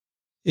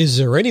Is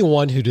there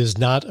anyone who does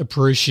not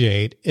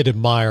appreciate and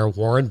admire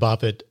Warren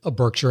Buffett of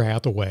Berkshire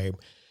Hathaway?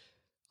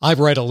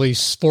 I've read at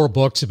least 4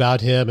 books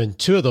about him, and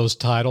 2 of those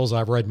titles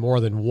I've read more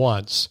than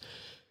once.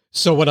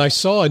 So when I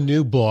saw a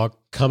new book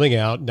coming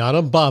out, not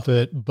on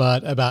Buffett,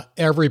 but about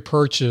every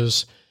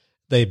purchase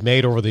they've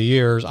made over the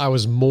years, I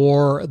was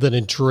more than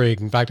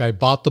intrigued. In fact, I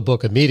bought the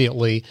book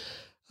immediately,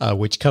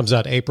 which comes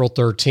out April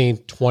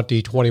 13th,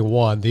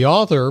 2021. The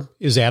author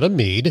is Adam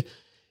Mead,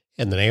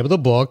 and the name of the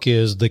book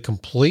is The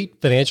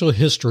Complete Financial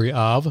History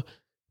of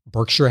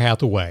Berkshire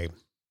Hathaway.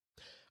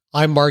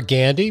 I'm Mark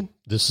Gandy.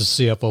 This is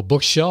CFO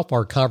Bookshelf.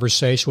 Our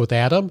conversation with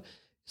Adam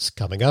is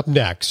coming up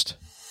next.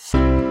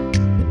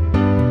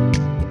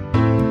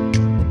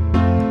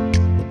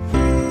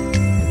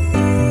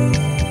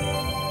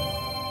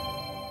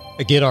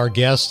 Again, our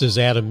guest is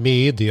Adam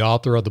Mead, the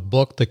author of the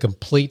book, The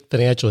Complete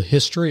Financial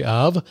History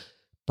of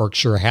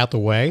Berkshire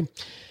Hathaway.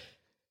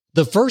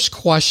 The first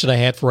question I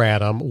had for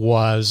Adam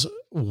was,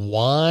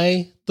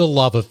 why the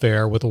love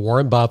affair with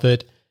Warren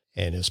Buffett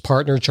and his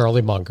partner,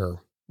 Charlie Munger?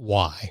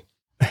 Why?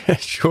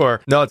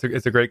 Sure. No,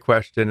 it's a great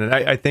question. And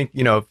I think,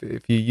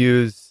 if you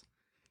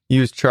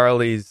use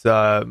Charlie's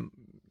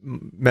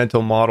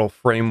mental model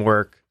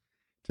framework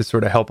to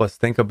sort of help us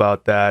think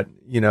about that,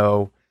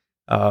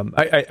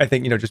 I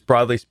think, just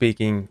broadly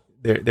speaking,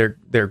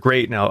 they're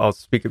great. And I'll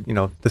speak,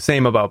 the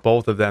same about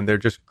both of them. They're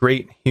just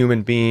great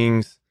human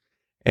beings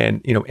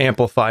and,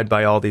 amplified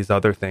by all these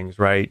other things,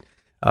 right?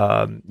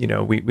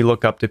 We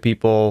look up to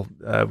people.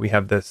 We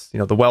have this,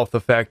 the wealth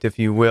effect, if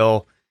you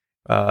will.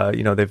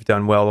 They've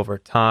done well over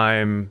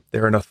time.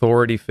 They're an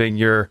authority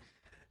figure.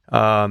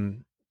 So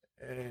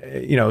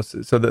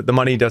the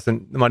money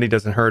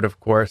doesn't hurt, of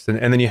course.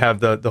 And then you have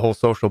the whole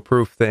social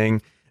proof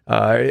thing.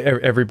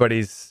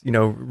 Everybody's,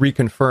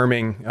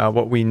 reconfirming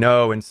what we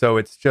know. And so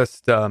it's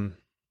just,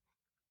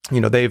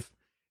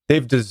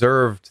 they've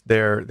deserved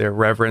their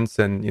reverence.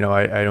 And,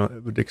 I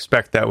would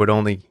expect that would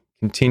only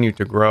continue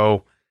to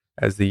grow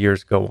as the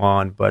years go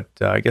on. But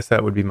I guess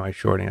that would be my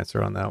short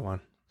answer on that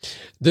one.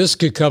 This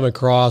could come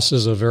across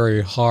as a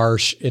very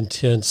harsh,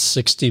 intense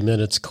 60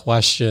 minutes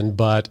question,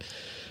 but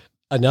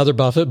another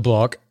Buffett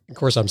book. Of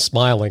course, I'm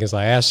smiling as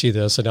I ask you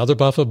this, another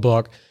Buffett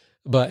book.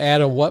 But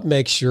Adam, what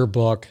makes your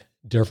book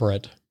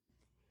different?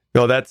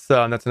 No, that's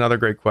another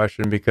great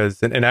question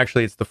because, and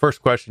actually it's the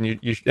first question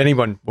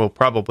anyone will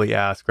probably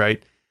ask,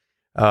 right?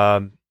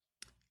 The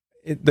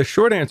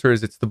short answer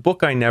is it's the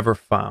book I never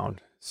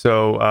found.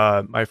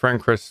 So my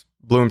friend Chris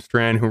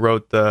Bloomstrand, who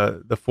wrote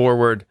the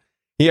foreword,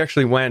 he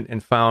actually went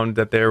and found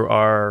that there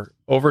are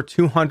over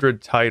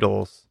 200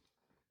 titles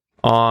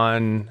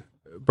on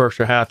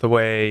Berkshire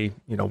Hathaway,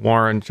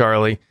 Warren,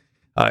 Charlie,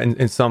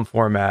 in some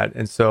format.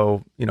 And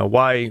so,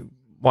 why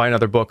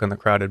another book on the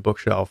crowded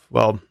bookshelf?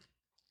 Well,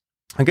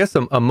 I guess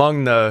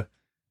among the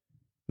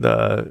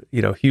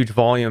huge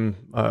volume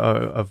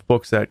of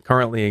books that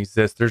currently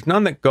exist, there's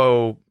none that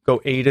go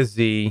A to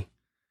Z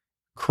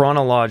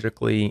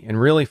chronologically and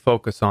really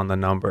focus on the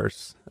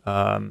numbers.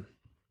 And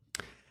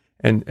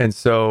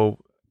so,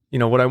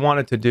 what I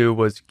wanted to do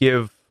was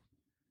give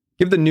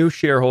the new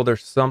shareholder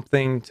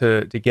something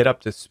to get up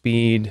to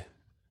speed,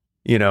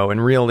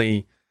 and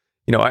really,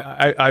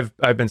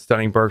 I've been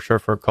studying Berkshire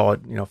for, call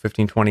it,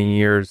 15, 20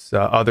 years.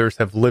 Others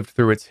have lived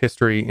through its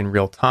history in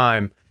real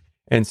time.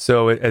 And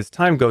so as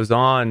time goes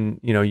on,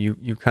 you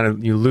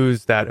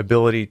lose that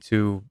ability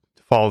to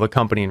follow the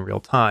company in real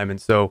time.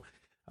 And so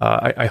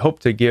I hope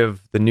to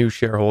give the new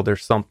shareholder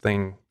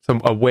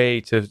a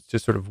way to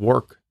just sort of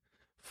work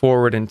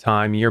forward in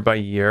time, year by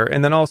year,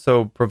 and then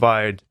also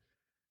provide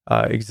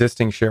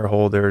existing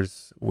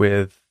shareholders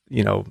with,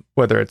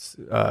 whether it's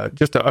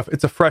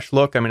it's a fresh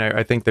look. I mean,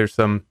 I think there's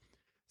some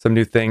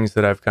new things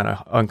that I've kind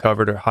of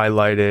uncovered or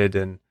highlighted,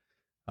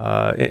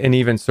 and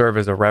even serve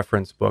as a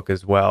reference book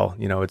as well.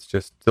 It's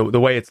just the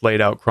way it's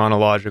laid out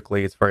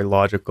chronologically. It's very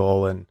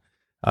logical and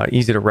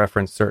easy to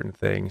reference certain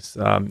things.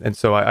 And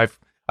so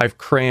I've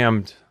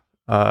crammed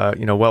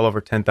well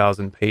over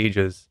 10,000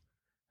 pages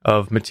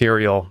of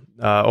material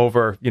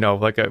over,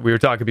 like we were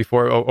talking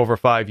before, over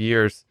 5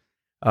 years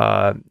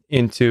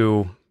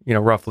into,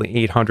 roughly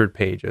 800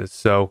 pages.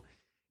 So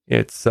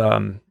it's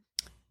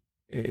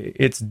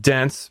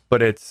dense,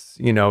 but it's,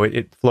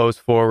 it flows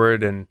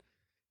forward, and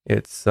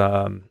it's,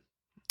 I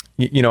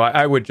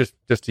would just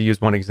to use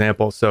one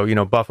example.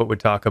 So, Buffett would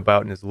talk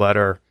about in his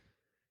letter,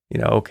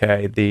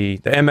 okay, the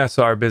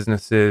MSR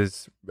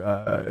businesses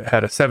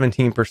had a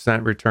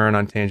 17% return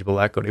on tangible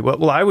equity.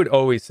 Well, I would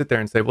always sit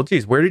there and say, well,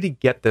 geez, where did he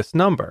get this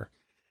number?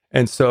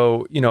 And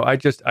so, I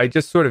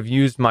just sort of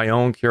used my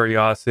own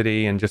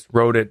curiosity and just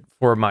wrote it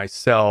for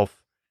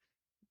myself.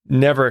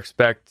 Never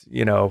expect,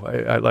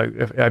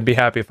 I'd be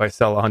happy if I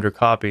sell 100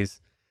 copies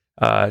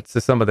to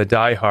some of the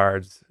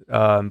diehards.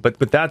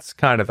 But that's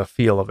kind of the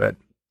feel of it.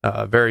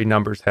 Very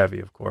numbers heavy,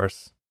 of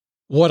course.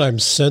 What I'm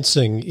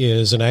sensing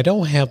is, and I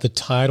don't have the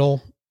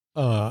title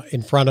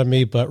in front of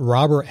me, but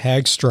Robert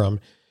Hagstrom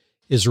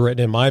is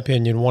written, in my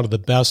opinion, one of the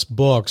best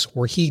books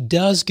where he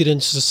does get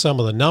into some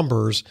of the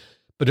numbers,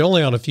 but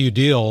only on a few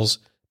deals,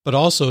 but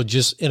also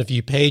just in a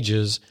few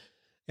pages.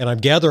 And I'm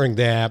gathering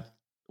that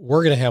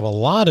we're going to have a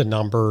lot of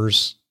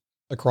numbers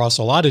across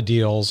a lot of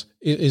deals.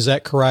 Is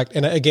that correct?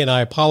 And again,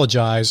 I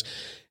apologize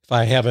if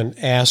I haven't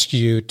asked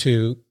you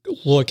to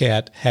look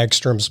at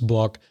Hagstrom's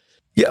book.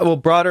 Yeah, well,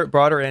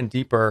 broader and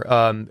deeper.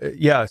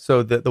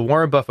 So the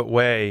Warren Buffett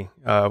Way,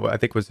 I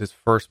think, was his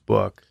first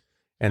book,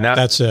 and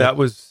that's it. That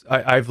was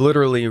I've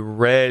literally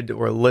read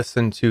or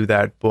listened to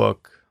that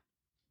book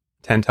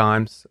 10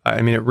 times.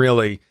 I mean, it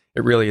really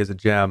is a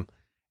gem.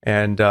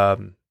 And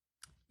I've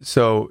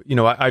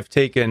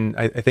taken.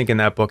 I think in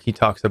that book he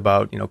talks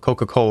about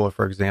Coca-Cola,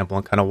 for example,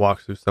 and kind of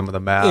walks through some of the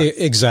math.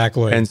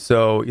 Exactly. And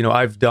so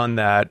I've done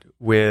that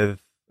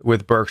with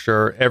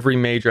Berkshire. Every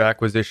major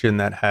acquisition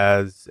that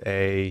has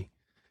the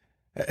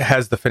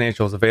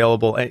financials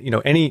available,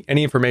 and any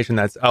information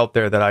that's out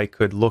there that I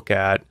could look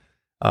at,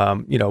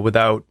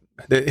 without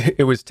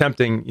it was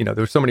tempting. There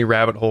were so many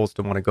rabbit holes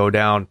to want to go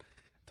down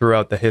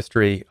throughout the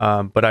history,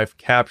 but I've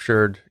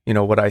captured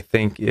what I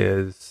think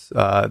is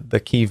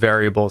the key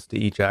variables to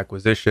each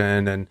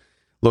acquisition, and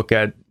look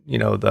at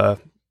the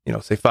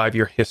say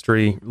 5-year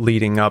history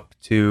leading up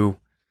to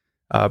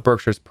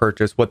Berkshire's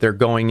purchase, what their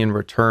going in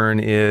return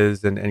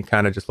is, and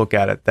kind of just look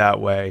at it that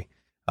way.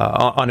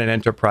 On an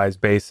enterprise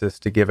basis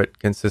to give it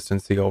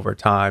consistency over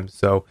time.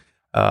 So,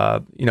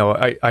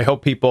 I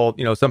hope people,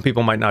 some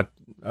people might not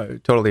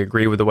totally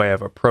agree with the way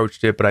I've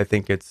approached it, but I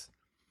think it's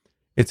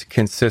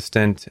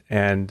consistent,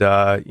 and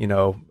all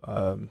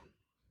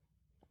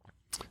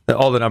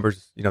the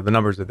numbers, the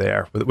numbers are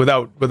there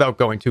without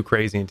going too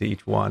crazy into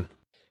each one.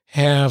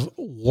 Have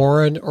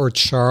Warren or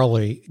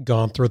Charlie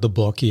gone through the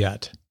book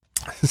yet?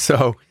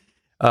 So,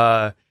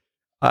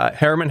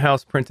 Harriman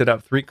House printed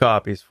up 3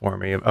 copies for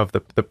me of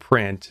the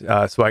print,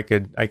 so I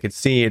could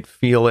see it,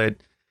 feel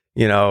it.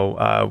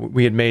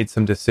 We had made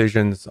some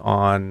decisions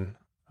on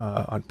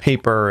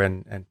paper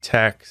and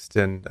text,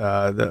 and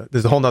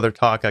there's a whole nother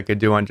talk I could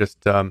do on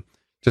just the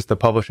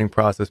publishing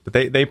process. But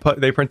they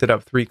printed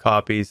up 3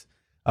 copies,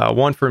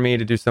 one for me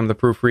to do some of the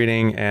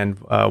proofreading, and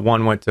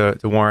one went to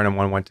Warren and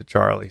one went to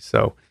Charlie.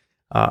 So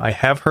I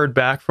have heard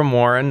back from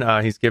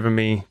Warren. He's given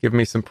me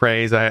some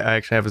praise. I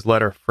actually have his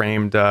letter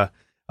framed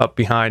up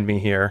behind me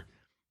here.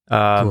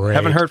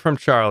 Haven't heard from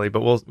Charlie,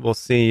 but we'll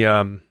see.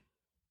 I'm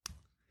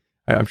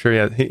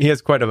sure he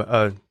has quite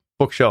a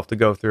bookshelf to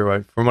go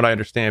through. From what I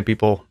understand,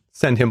 people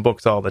send him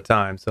books all the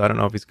time, so I don't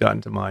know if he's gotten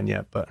to mine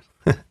yet. But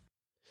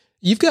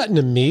you've gotten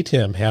to meet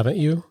him, haven't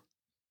you?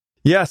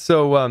 Yeah.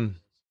 So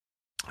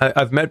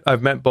I've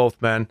met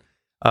both men.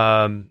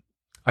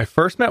 I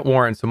first met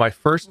Warren. So my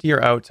first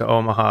year out to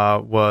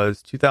Omaha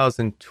was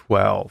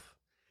 2012,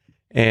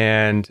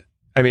 and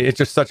I mean, it's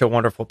just such a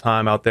wonderful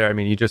time out there. I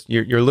mean,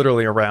 you're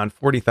literally around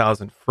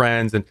 40,000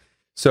 friends. And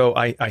so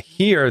I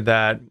hear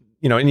that,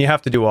 and you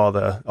have to do all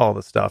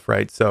the stuff,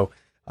 right? So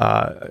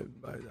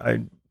I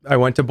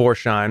went to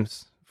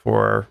Borsheim's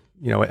for,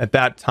 at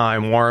that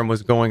time, Warren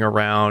was going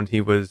around.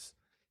 He was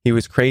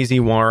Crazy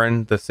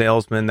Warren, the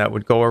salesman that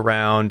would go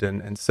around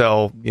and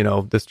sell,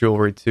 this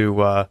jewelry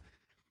to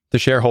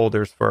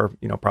shareholders for,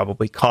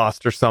 probably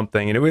cost or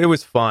something. And it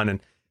was fun. And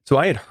so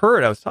I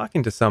was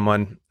talking to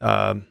someone,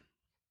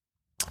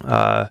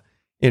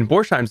 in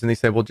Borsheim's, and they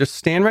said, well, just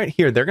stand right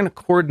here. They're going to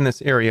cordon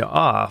this area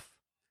off,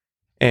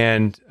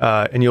 and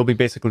you'll be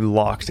basically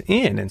locked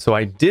in. And so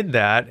I did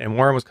that, and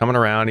Warren was coming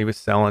around. He was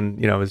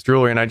selling, his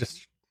jewelry, and I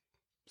just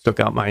stuck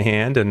out my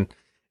hand and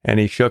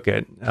he shook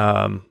it,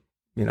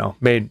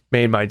 made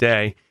my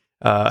day.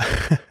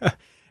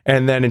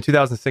 And then in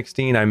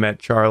 2016, I met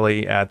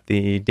Charlie at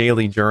the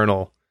Daily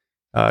Journal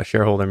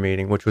shareholder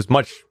meeting, which was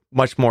much,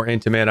 much more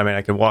intimate. I mean,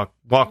 I could walk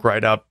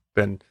right up,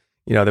 and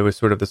there was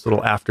sort of this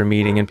little after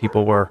meeting, and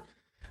people were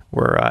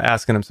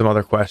asking him some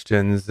other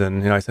questions,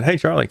 and I said, "Hey,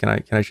 Charlie,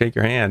 can I shake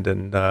your hand?"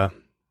 And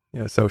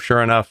so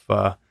sure enough,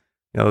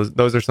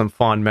 those are some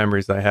fond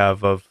memories I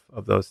have of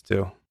those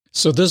two.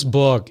 So this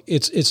book,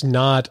 it's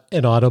not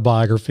an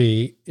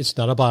autobiography. It's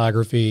not a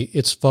biography.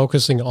 It's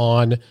focusing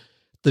on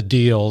the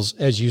deals,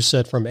 as you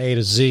said, from A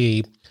to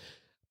Z.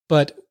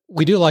 But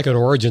we do like an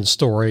origin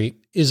story.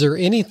 Is there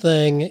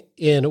anything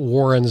in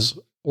Warren's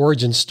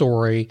origin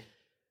story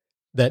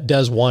that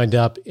does wind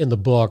up in the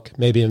book,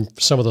 maybe in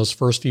some of those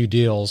first few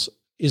deals?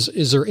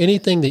 Is there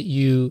anything that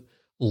you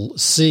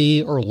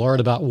see or learn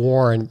about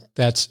Warren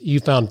that's you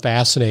found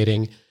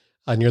fascinating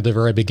near the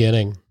very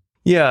beginning?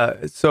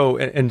 Yeah. So,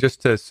 and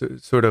just to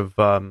sort of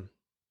a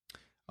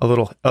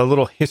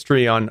little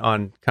history on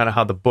kind of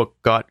how the book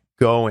got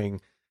going.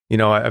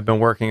 I've been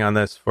working on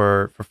this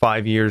for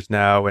 5 years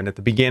now, and at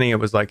the beginning it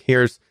was like,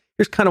 here's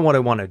kind of what I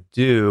want to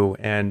do,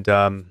 and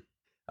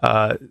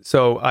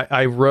so I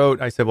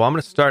said, well, I'm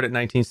going to start at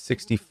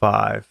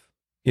 1965.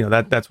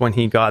 That's when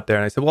he got there.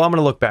 And I said, well, I'm going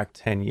to look back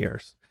 10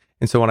 years.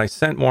 And so when I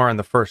sent Warren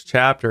the first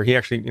chapter, he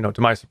actually,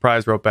 to my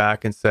surprise, wrote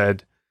back and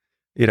said,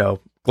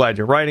 glad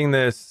you're writing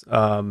this.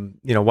 Why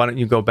don't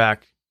you go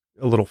back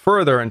a little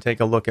further and take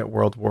a look at the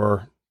World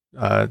War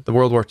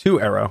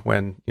II era,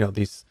 when,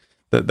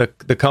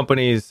 the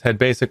companies had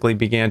basically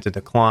began to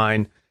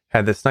decline,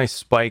 had this nice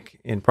spike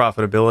in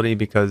profitability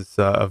because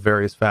of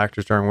various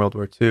factors during World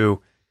War II.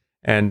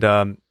 And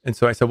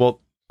so I said,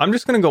 well, I'm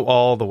just going to go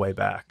all the way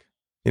back.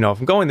 If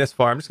I'm going this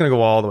far, I'm just going to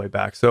go all the way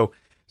back. So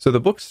the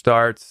book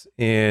starts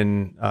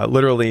in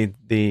literally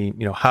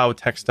how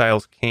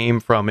textiles came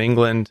from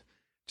England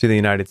to the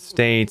United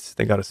States.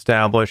 They got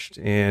established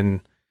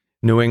in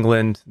New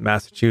England,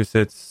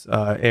 Massachusetts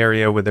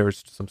area where there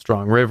was some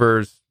strong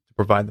rivers to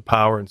provide the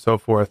power and so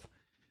forth.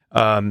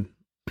 And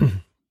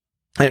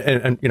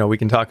we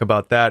can talk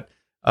about that.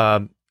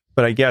 But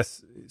I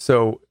guess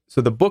so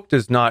the book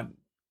does not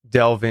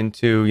delve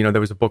into,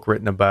 there was a book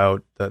written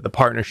about the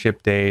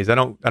partnership days. I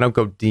don't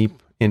go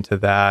deep into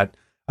that.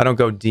 I don't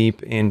go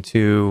deep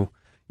into,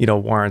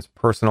 Warren's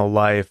personal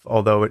life,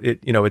 although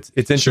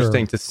it's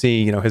interesting to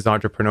see, his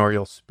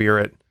entrepreneurial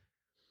spirit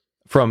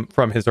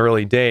from his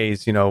early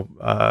days,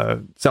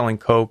 selling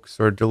Cokes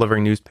or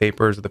delivering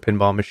newspapers or the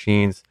pinball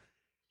machines.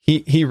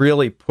 He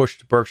really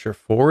pushed Berkshire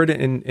forward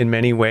in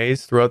many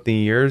ways throughout the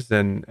years.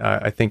 And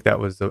I think that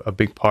was a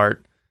big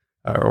part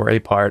or a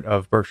part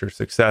of Berkshire's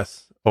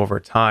success over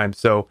time.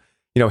 So,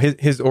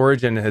 his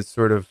origin has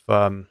sort of,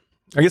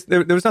 I guess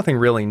there was nothing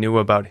really new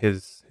about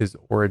his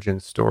origin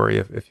story,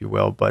 if you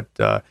will, but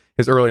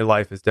his early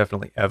life is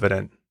definitely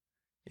evident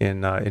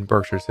in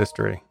Berkshire's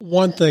history.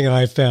 One thing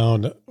I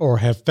found or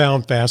have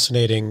found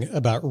fascinating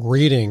about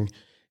reading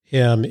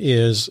him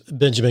is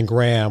Benjamin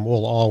Graham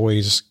will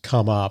always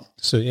come up.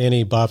 So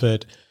any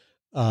Buffett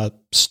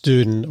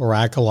student or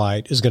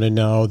acolyte is going to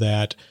know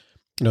that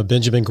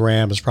Benjamin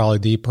Graham is probably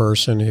the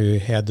person who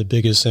had the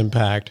biggest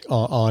impact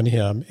on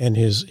him and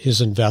his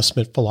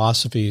investment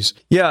philosophies.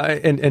 Yeah,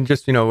 and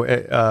just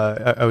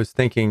I was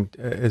thinking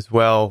as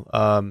well.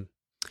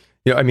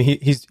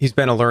 He's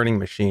been a learning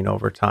machine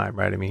over time,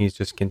 right? I mean, he's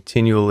just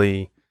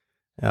continually,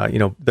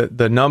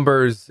 the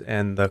numbers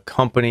and the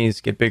companies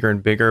get bigger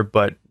and bigger,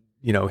 but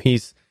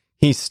he's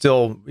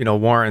still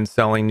Warren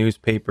selling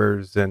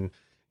newspapers and.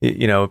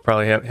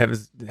 Probably have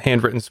his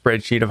handwritten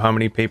spreadsheet of how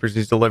many papers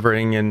he's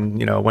delivering and,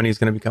 when he's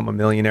going to become a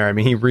millionaire. I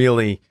mean, he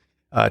really,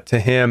 to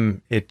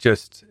him, it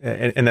just,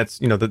 and that's,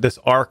 this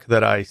arc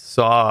that I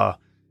saw,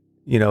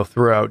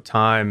 throughout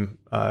time,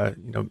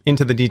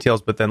 into the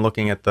details, but then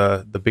looking at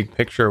the big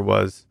picture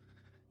was,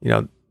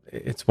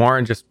 it's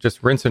Warren, just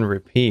rinse and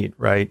repeat,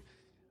 right?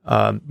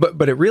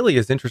 But it really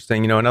is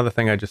interesting. Another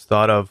thing I just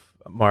thought of,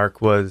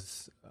 Mark,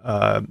 was,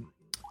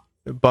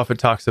 Buffett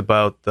talks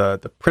about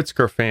the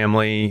Pritzker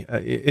family.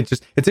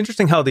 It's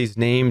interesting how these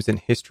names in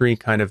history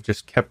kind of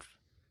just kept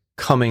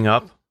coming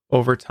up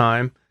over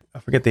time. I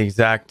forget the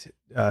exact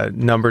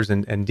numbers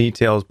and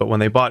details, but when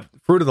they bought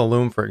Fruit of the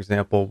Loom, for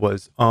example,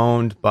 was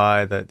owned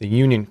by the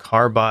Union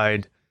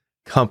Carbide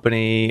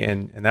company,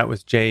 and that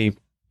was J.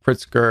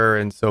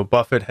 Pritzker. And so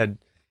Buffett had,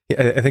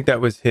 I think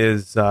that was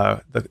his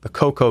the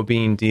cocoa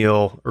bean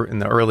deal in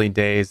the early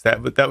days.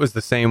 That was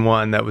the same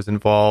one that was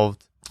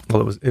involved.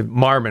 Well,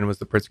 Marmon was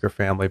the Pritzker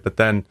family, but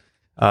then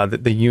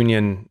the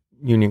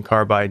Union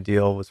Carbide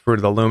deal was Fruit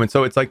of the Loom, and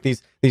so it's like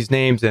these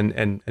names,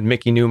 and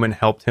Mickey Newman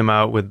helped him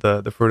out with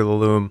the Fruit of the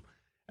Loom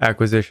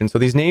acquisition. So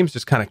these names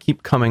just kind of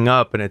keep coming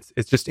up, and it's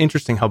just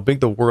interesting how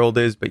big the world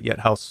is, but yet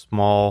how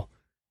small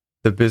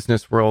the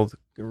business world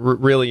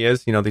really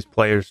is. These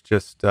players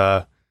just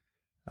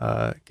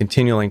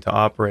continuing to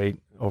operate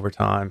over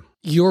time.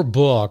 Your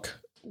book,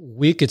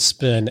 we could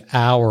spend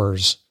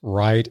hours,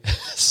 right?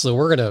 So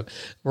we're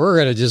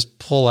gonna just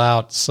pull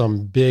out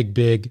some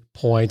big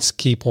points,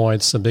 key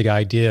points, some big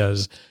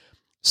ideas.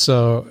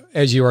 So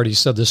as you already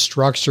said, the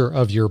structure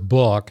of your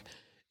book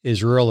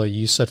is really,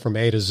 you said, from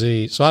A to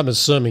Z. So I'm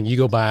assuming you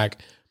go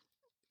back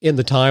in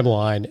the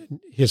timeline,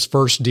 his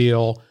first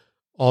deal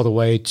all the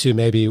way to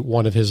maybe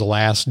one of his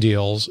last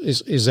deals.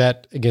 Is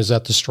that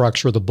the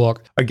structure of the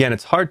book? Again,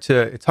 it's hard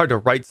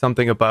to write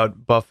something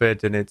about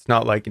Buffett, and it's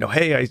not like,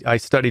 hey, I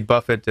studied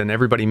Buffett and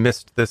everybody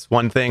missed this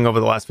one thing over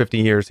the last 50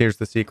 years. Here's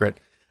the secret.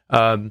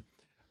 But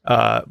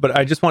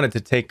I just wanted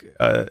to take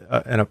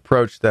an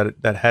approach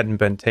that hadn't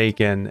been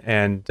taken,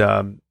 and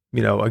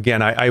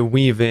again, I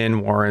weave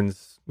in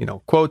Warren's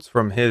quotes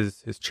from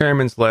his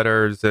chairman's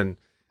letters, and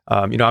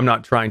I'm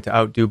not trying to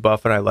outdo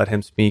Buffett. I let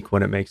him speak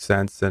when it makes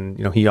sense.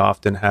 And, he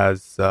often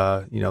has,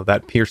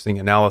 that piercing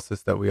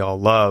analysis that we all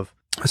love.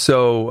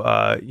 So,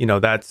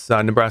 that's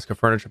Nebraska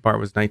Furniture Mart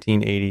was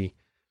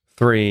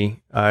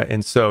 1983.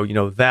 And so,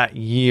 that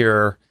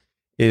year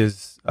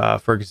is,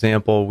 for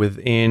example,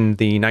 within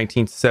the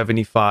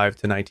 1975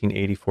 to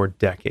 1984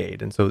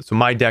 decade. And so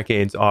my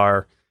decades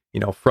are,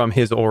 from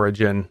his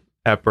origin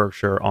at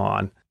Berkshire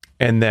on.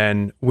 And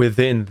then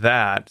within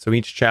that, so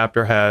each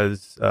chapter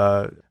has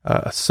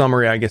a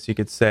summary, I guess you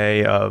could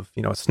say, of,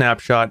 a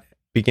snapshot,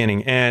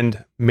 beginning,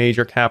 end,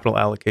 major capital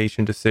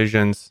allocation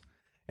decisions,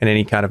 and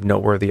any kind of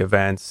noteworthy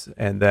events,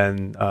 and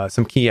then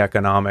some key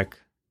economic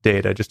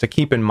data just to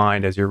keep in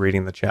mind as you're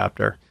reading the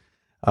chapter.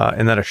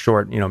 And then a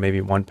short,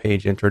 maybe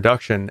one-page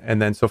introduction.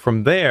 And then so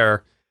from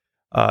there,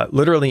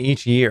 literally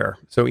each year,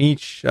 so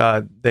each,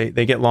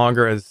 they get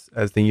longer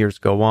as the years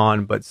go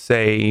on, but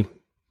say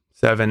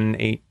 7,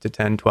 8 to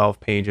 10, 12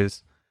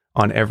 pages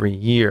on every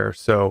year.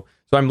 So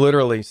I'm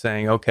literally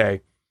saying,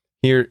 okay,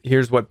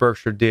 here's what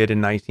Berkshire did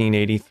in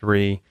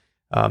 1983.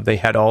 They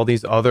had all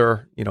these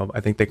other, I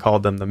think they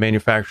called them the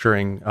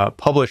manufacturing,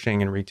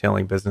 publishing and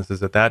retailing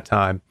businesses at that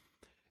time.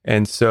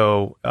 And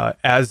so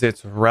as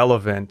it's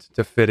relevant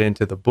to fit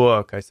into the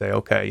book, I say,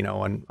 okay,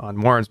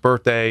 on Warren's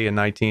birthday in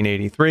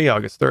 1983,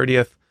 August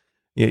 30th,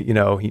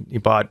 he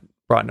brought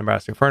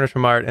Nebraska Furniture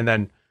Mart, and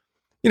then,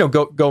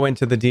 go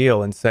into the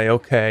deal and say,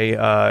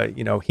 okay,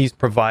 he's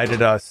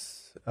provided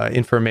us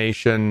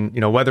information,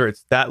 whether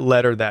it's that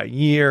letter that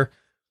year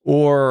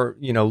or,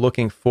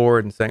 looking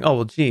forward and saying, oh,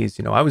 well, geez,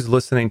 I was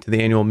listening to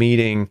the annual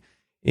meeting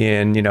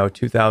in,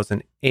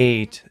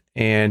 2008,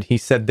 and he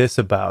said this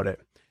about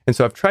it. And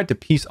so I've tried to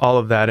piece all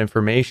of that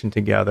information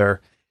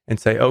together and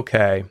say,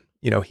 okay,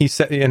 he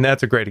said, and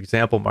that's a great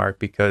example, Mark,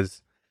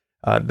 because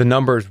the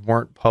numbers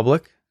weren't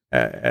public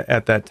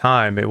at that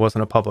time. It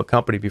wasn't a public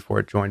company before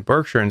it joined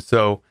Berkshire. And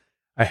so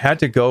I had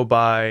to go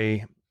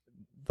by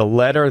the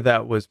letter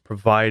that was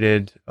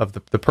provided of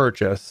the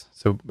purchase.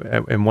 So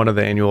in one of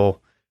the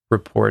annual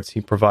reports,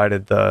 he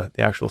provided the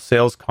actual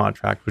sales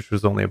contract, which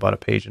was only about a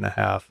page and a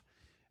half,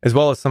 as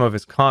well as some of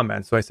his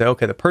comments. So I say,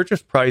 okay, the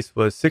purchase price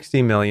was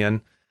 $60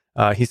 million.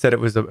 He said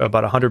it was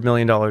about $100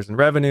 million in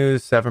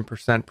revenues,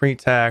 7%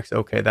 pre-tax.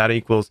 Okay, that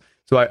equals.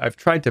 So I've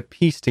tried to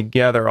piece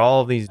together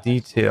all of these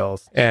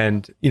details,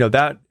 and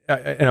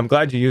and I'm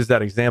glad you used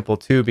that example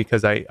too,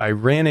 because I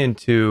ran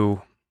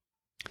into,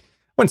 I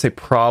wouldn't say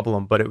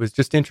problem, but it was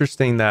just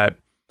interesting that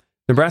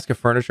Nebraska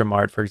Furniture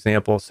Mart, for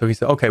example. So he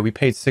said, okay, we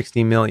paid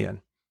 $60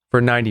 million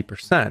for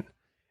 90%,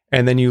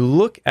 and then you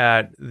look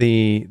at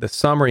the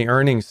summary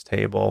earnings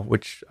table,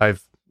 which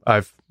I've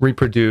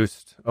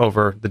reproduced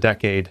over the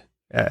decade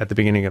at the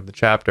beginning of the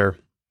chapter,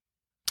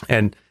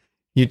 and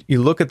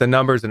you look at the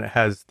numbers, and it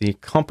has the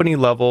company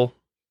level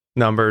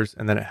numbers,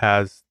 and then it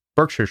has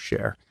Berkshire's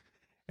share,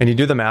 and you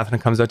do the math, and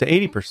it comes out to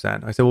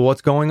 80%. I said, well,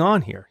 what's going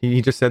on here?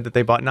 He just said that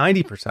they bought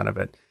 90% of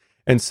it,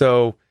 and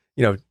so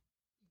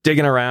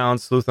digging around,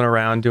 sleuthing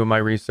around, doing my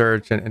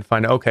research, and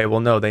find out, okay, well,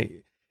 no,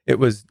 it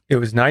was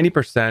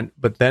 90%,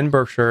 but then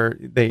Berkshire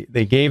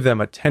they gave them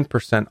a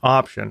 10%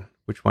 option,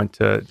 which went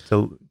to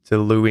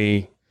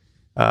Louis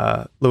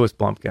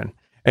Blumpkin.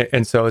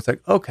 And so it's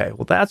like, okay,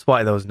 well, that's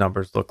why those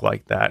numbers look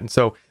like that. And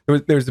so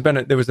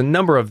there was a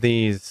number of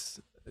these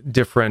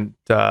different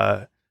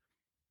puzzles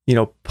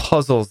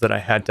that I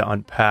had to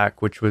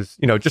unpack, which was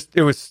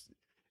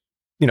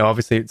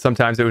obviously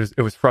sometimes it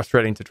was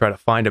frustrating to try to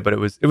find it, but it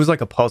was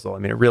like a puzzle. I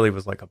mean, it really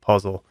was like a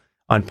puzzle,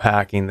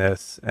 unpacking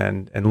this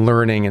and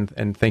learning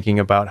and thinking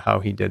about how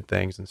he did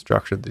things and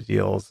structured the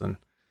deals. And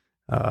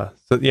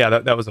so yeah,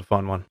 that was a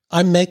fun one.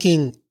 I'm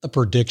making a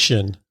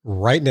prediction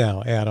right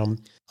now, Adam.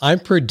 I'm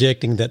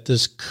predicting that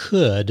this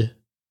could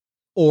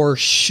or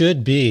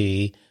should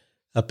be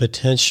a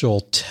potential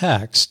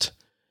text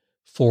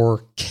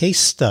for case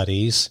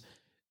studies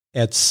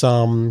at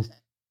some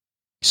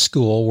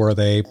school where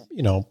they,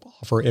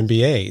 offer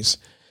MBAs.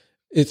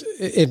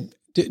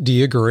 Do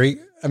you agree?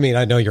 I mean,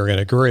 I know you're going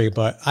to agree,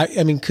 but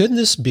I mean, couldn't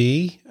this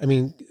be? I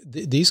mean,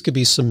 these could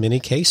be some mini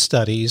case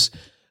studies.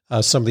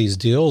 Some of these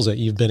deals that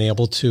you've been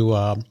able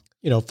to,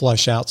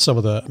 flesh out some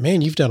of the.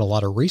 Man, you've done a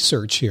lot of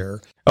research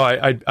here. Oh,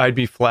 I'd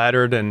be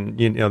flattered, and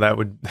that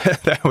would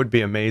that would be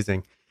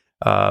amazing.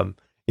 And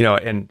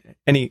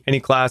any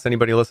class,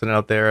 anybody listening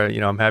out there,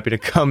 I'm happy to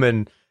come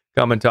and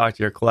talk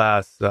to your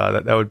class.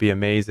 That would be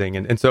amazing.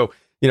 And so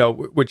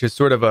which is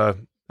sort of a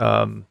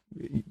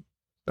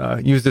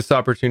use this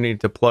opportunity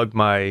to plug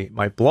my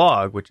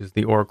blog, which is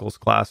the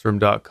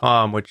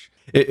oraclesclassroom.com, which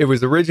it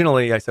was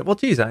originally, I said, well,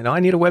 geez, I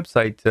need a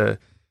website to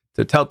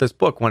tout this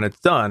book when it's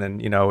done. And,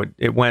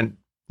 it went,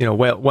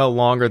 well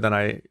longer than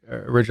I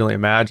originally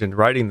imagined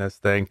writing this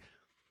thing.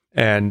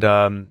 And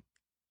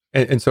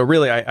so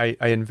really I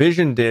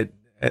envisioned it,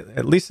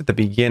 at least at the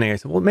beginning. I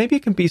said, well, maybe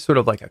it can be sort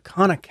of like a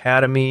Khan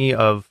Academy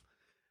of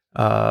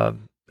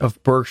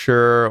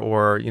Berkshire,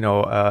 or,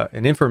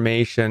 an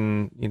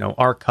information,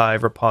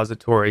 archive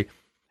repository.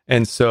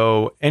 And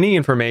so any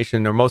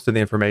information, or most of the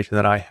information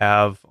that I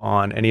have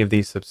on any of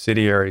these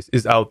subsidiaries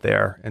is out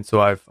there. And so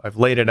I've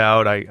laid it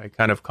out. I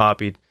kind of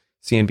copied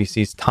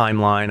CNBC's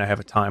timeline. I have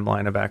a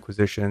timeline of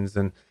acquisitions.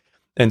 And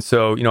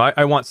so,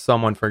 I want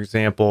someone, for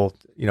example,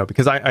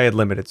 because I had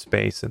limited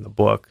space in the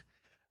book,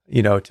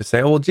 to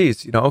say, oh, well,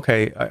 geez,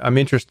 okay, I'm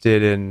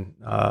interested in,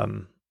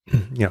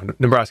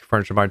 Nebraska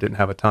Furniture Mart didn't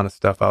have a ton of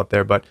stuff out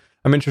there, but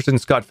I'm interested in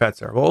Scott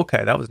Fetzer. Well,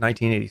 okay, that was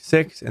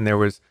 1986, and there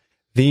was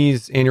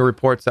these annual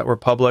reports that were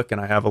public,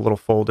 and I have a little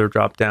folder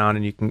drop down,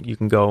 and you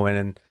can go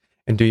in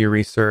and do your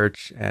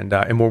research, and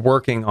we're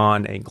working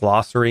on a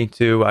glossary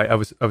too. I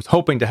was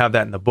hoping to have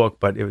that in the book,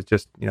 but it was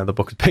just the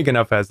book is big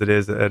enough as it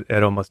is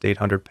at almost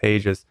 800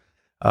 pages.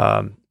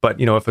 But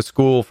if a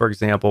school, for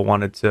example,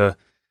 wanted to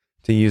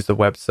use the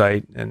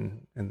website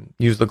and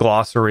use the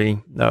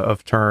glossary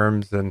of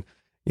terms, and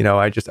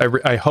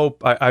I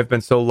hope I've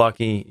been so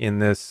lucky in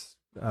this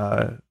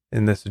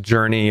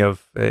journey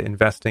of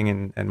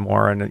investing and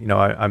more,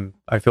 and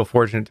I feel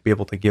fortunate to be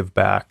able to give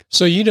back.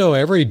 So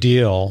every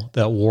deal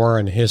that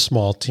Warren and his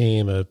small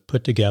team have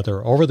put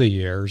together over the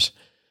years.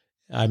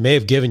 I may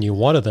have given you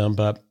one of them,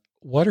 but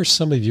what are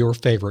some of your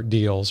favorite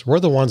deals? What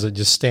are the ones that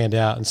just stand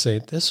out and say,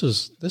 this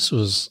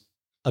was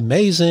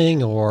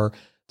amazing, or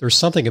there's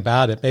something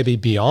about it, maybe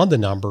beyond the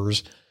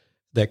numbers,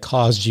 that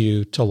caused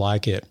you to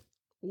like it?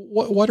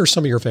 What are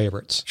some of your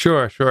favorites?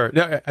 Sure, sure.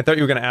 Yeah, I thought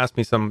you were going to ask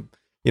me some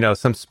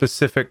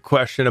specific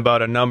question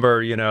about a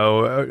number,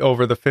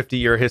 over the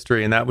 50-year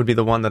history, and that would be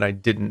the one that I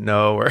didn't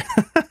know. Or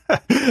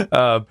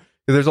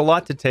there's a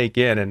lot to take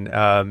in,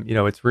 and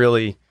it's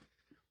really,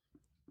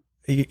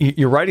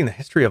 you're writing the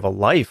history of a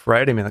life,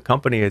 right? I mean, the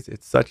company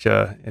it's such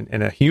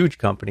and a huge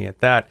company at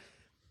that,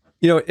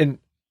 and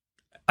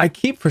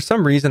for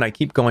some reason, I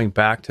keep going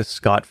back to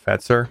Scott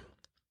Fetzer,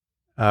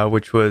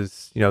 which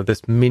was,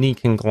 this mini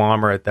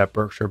conglomerate that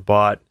Berkshire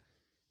bought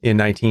in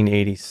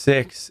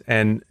 1986.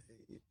 And,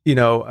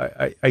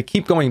 I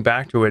keep going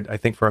back to it, I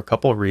think, for a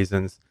couple of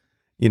reasons.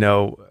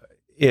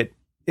 It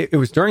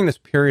was during this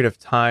period of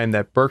time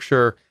that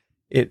Berkshire,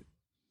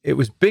 it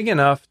was big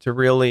enough to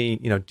really,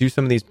 do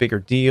some of these bigger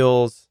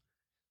deals,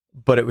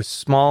 but it was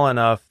small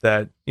enough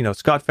that,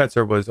 Scott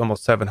Fetzer was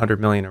almost $700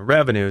 million in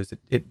revenues.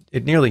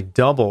 It nearly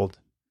doubled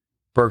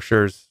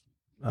Berkshire's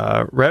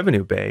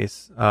revenue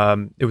base.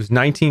 It was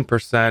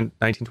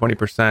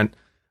 20%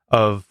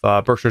 of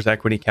Berkshire's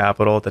equity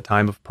capital at the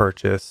time of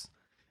purchase.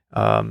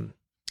 And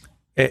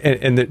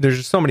there's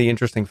just so many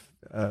interesting,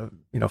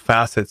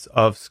 facets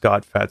of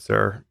Scott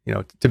Fetzer,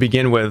 to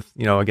begin with,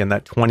 again,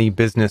 that 20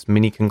 business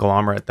mini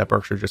conglomerate that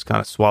Berkshire just kind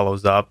of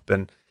swallows up,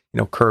 and,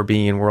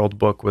 Kirby and World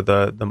Book were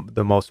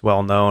the most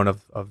well-known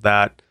of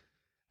that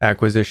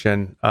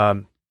acquisition.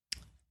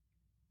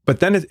 But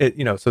then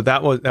so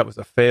that was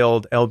a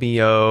failed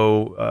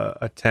LBO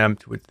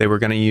attempt, which they were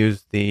going to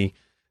use the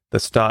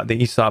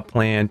ESOP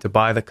plan to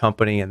buy the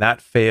company, and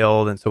that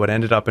failed, and so it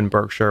ended up in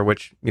Berkshire.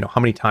 Which,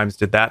 how many times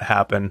did that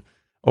happen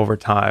over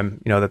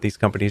time? That these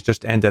companies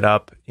just ended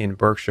up in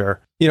Berkshire.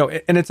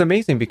 And it's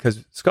amazing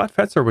because Scott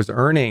Fetzer was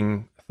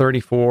earning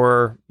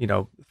 34,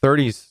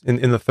 30s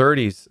in the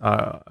 30s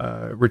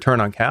return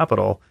on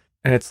capital.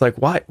 And it's like,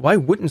 why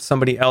wouldn't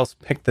somebody else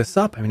pick this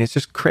up? I mean, it's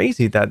just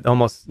crazy that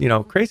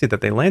crazy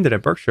that they landed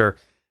at Berkshire.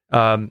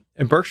 And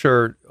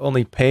Berkshire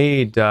only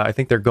paid, I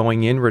think their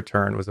going in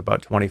return was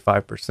about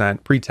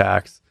 25%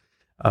 pre-tax.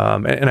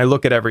 And I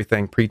look at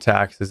everything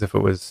pre-tax as if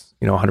it was,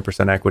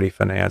 100% equity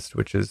financed,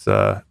 which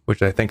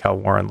I think how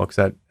Warren looks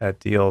at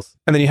deals.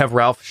 And then you have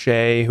Ralph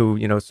Shea,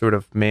 who, sort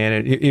of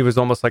managed, he was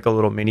almost like a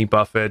little mini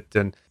Buffett.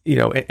 And,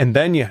 and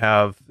then you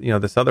have,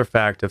 this other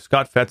fact of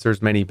Scott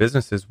Fetzer's many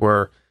businesses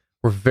were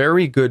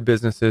very good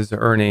businesses,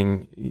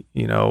 earning,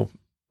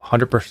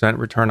 100%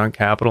 return on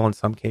capital in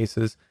some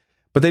cases,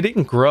 but they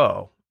didn't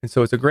grow. And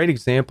so it's a great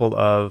example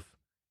of,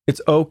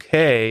 it's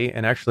okay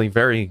and actually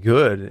very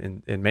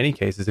good in many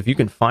cases. If you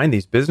can find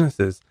these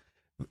businesses,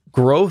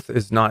 growth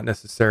is not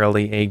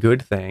necessarily a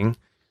good thing.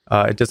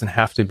 It doesn't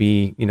have to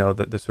be,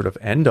 the sort of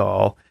end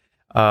all.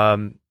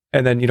 And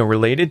then,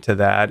 related to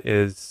that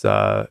is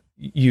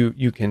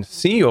you can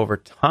see over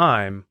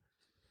time,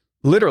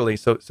 literally.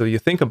 So you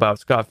think about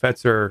Scott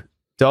Fetzer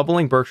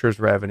doubling Berkshire's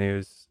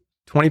revenues,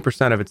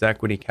 20% of its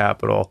equity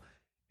capital,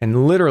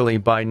 and literally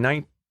by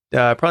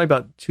probably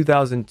about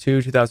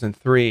 2002,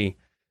 2003,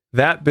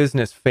 that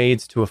business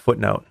fades to a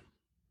footnote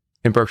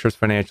in Berkshire's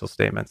financial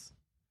statements,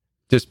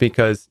 just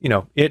because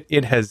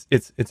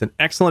it's an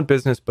excellent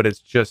business, but it's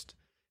just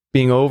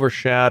being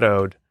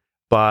overshadowed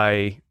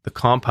by the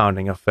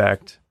compounding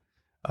effect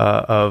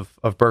of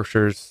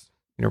Berkshire's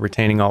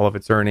retaining all of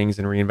its earnings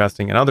and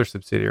reinvesting in other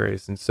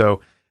subsidiaries. And so,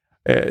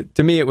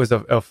 to me, it was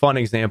a fun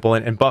example,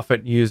 and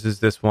Buffett uses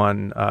this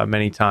one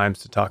many times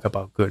to talk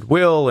about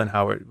goodwill and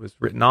how it was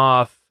written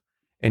off,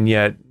 and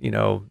yet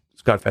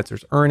Scott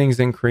Fetzer's earnings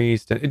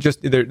increased, and it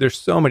just there's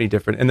so many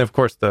different, and of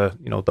course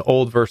the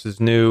old versus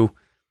new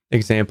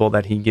example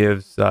that he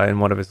gives in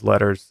one of his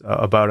letters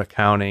about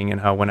accounting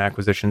and how when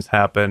acquisitions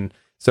happen.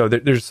 So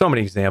there's so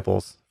many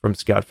examples from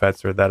Scott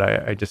Fetzer that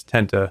I just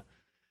tend to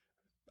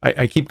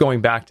I keep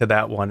going back to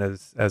that one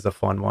as a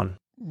fun one.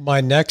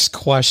 My next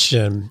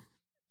question,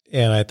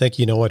 and I think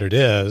you know what it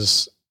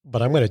is,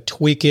 but I'm going to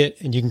tweak it,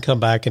 and you can come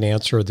back and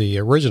answer the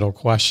original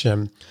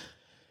question.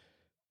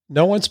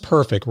 No one's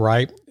perfect,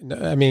 right?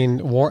 I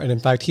mean, Warren, and in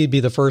fact, he'd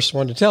be the first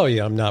one to tell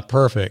you I'm not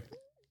perfect.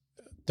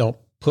 Don't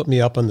put me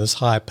up on this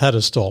high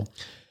pedestal.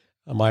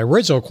 My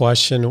original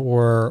question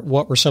were,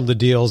 what were some of the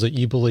deals that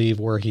you believe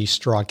where he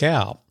struck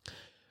out?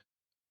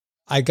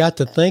 I got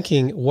to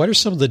thinking, what are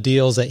some of the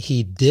deals that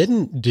he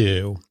didn't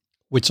do,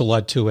 which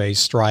led to a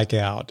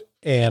strikeout?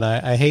 And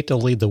I hate to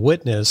lead the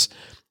witness,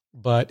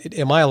 but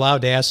am I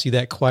allowed to ask you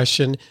that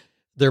question?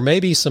 There may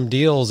be some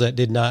deals that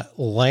did not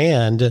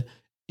land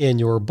in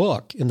your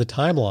book, in the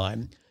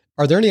timeline.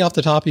 Are there any off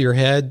the top of your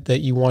head that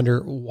you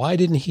wonder, why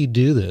didn't he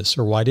do this?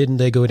 Or why didn't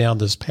they go down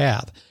this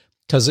path?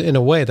 Because in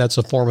a way, that's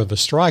a form of a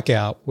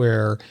strikeout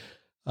where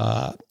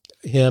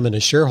him and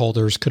his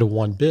shareholders could have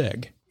won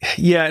big.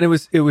 Yeah, and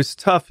it was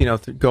tough,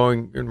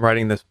 going and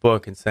writing this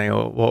book and saying,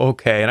 oh, well,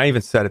 okay. And I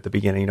even said at the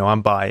beginning,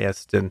 I'm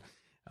biased. And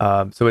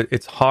so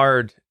it's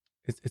hard.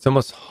 It's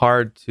almost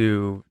hard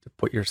to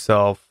put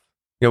yourself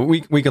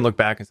we can look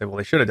back and say, well,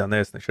 they should have done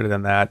this, and they should have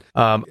done that.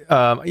 I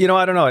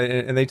don't know.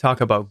 And they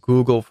talk about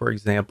Google, for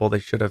example. They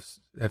should have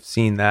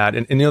seen that.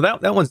 And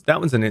that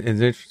one's an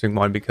interesting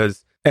one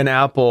because in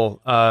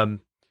Apple, and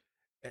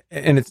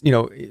it's,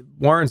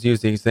 Warren's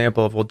used the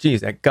example of, well,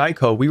 geez, at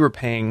Geico, we were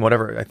paying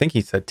whatever, I think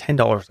he said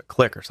 $10 a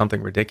click or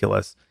something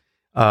ridiculous.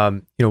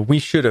 We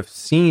should have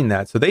seen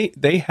that. So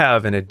they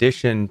have, in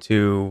addition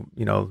to,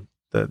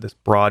 this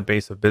broad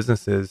base of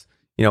businesses,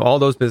 all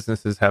those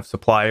businesses have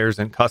suppliers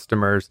and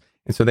customers.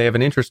 And so they have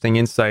an interesting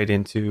insight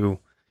into,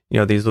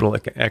 these little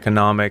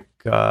economic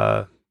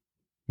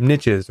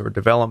niches or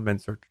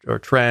developments or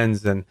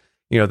trends. And,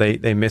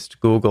 they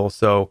missed Google.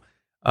 So,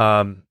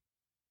 I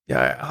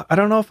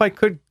don't know if I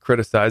could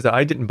criticize it.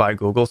 I didn't buy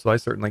Google, so I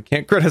certainly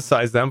can't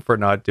criticize them for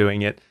not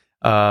doing it.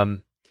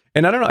 And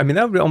I don't know. I mean,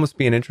 that would almost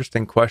be an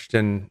interesting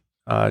question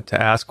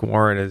to ask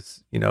Warren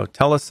is,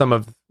 tell us some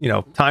of,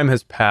 time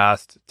has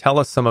passed. Tell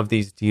us some of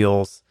these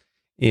deals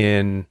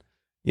in,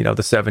 the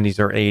 70s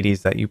or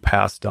 80s that you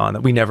passed on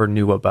that we never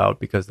knew about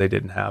because they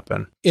didn't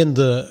happen. In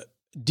the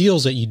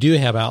deals that you do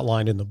have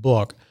outlined in the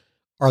book,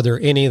 are there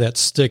any that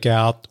stick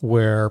out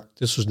where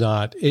this was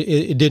not,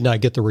 it did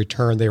not get the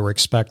return they were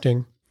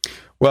expecting?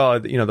 Well,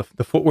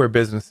 the footwear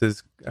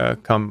businesses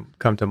come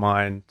to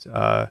mind.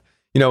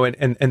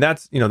 And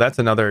that's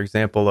another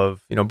example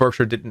of,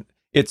 Berkshire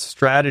its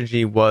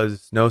strategy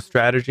was no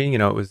strategy.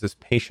 It was this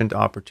patient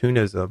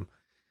opportunism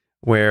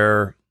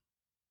where,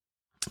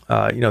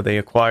 they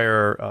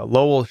acquire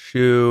Lowell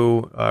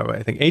Shoe.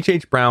 I think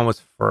H.H. Brown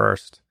was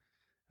first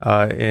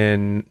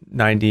in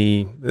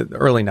the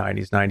early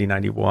 90s, 90,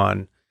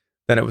 91.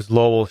 Then it was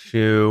Lowell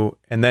Shoe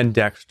and then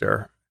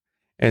Dexter.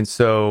 And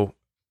so,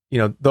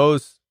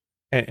 those,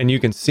 and you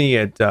can see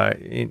it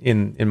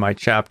in my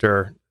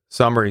chapter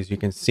summaries, you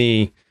can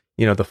see,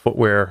 the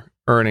footwear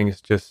earnings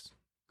just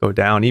go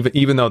down,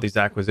 even though these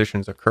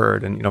acquisitions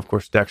occurred. And, of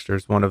course, Dexter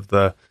is one of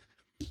the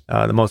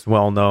most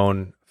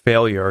well-known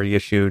failure. He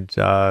issued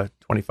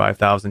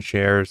 25,000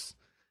 shares.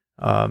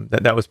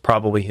 That was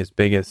probably his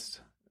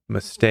biggest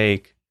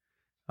mistake.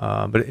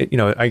 But,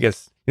 I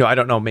guess, I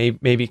don't know,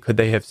 maybe could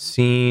they have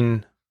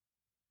seen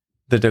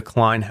the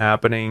decline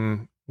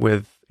happening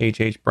with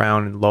H.H.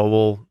 Brown and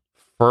Lowell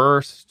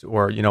first?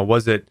 Or,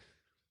 was it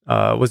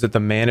the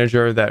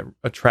manager that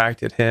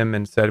attracted him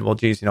and said, well,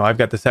 geez, I've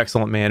got this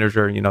excellent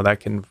manager, that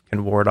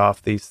can ward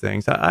off these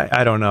things.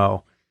 I don't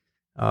know.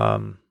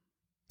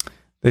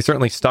 They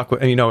certainly stuck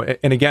with,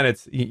 and again,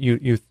 it's,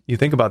 you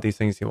think about these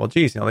things, well,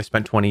 geez, they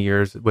spent 20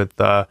 years with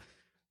the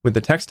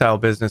textile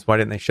business. Why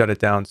didn't they shut it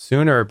down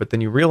sooner? But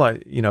then you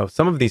realize,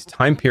 some of these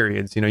time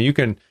periods, you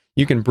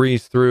can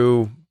breeze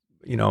through,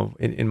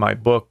 in my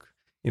book,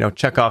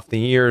 check off the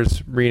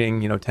years,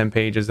 reading, 10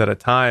 pages at a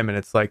time. And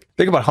it's like,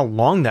 think about how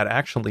long that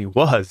actually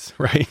was,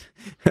 right?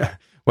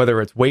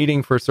 Whether it's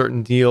waiting for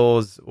certain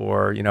deals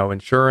or,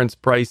 insurance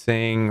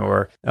pricing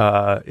or,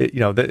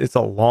 it's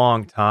a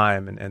long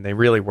time and they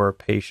really were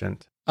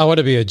patient. I want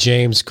to be a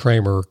James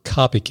Cramer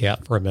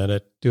copycat for a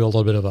minute, do a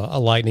little bit of a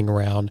lightning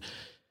round.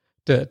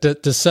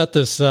 To set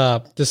this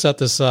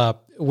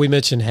up, we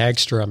mentioned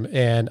Hagstrom,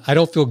 and I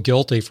don't feel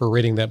guilty for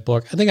reading that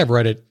book. I think I've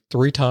read it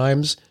 3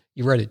 times.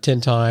 You read it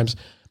 10 times.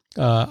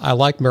 I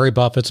like Mary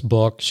Buffett's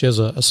book. She has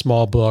a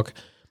small book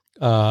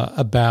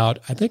about,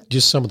 I think,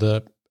 just some of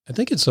the, I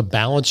think it's a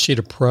balance sheet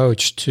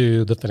approach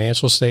to the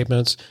financial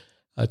statements.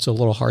 It's a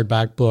little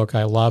hardback book.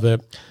 I love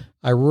it.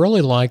 I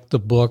really like the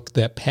book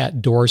that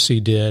Pat Dorsey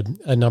did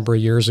a number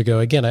of years ago.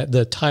 Again,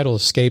 the title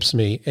escapes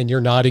me, and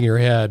you're nodding your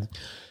head.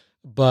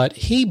 But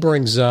he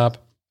brings up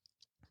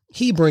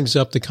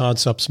the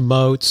concepts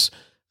moats,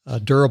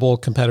 durable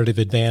competitive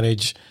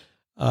advantage.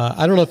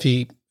 I don't know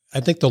if I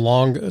think the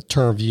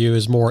long-term view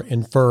is more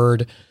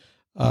inferred.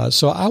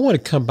 So I want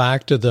to come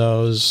back to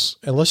those,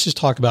 and let's just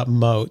talk about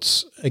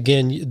moats.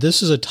 Again,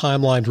 this is a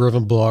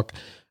timeline-driven book.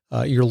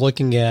 You're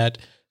looking at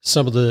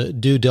some of the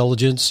due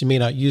diligence. You may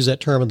not use that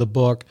term in the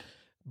book,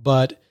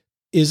 but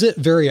is it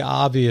very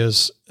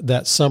obvious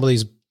that some of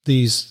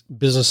these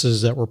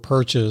businesses that were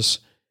purchased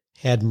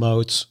had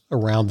moats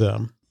around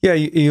them? Yeah,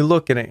 you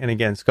look at it, and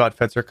again, Scott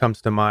Fetzer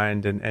comes to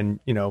mind, and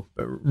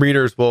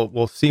readers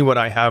will see what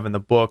I have in the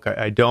book.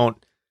 I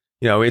don't,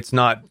 it's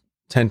not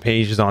 10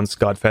 pages on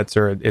Scott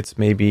Fetzer. It's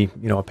maybe,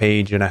 a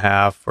page and a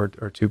half or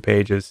 2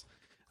 pages,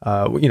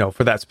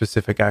 for that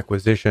specific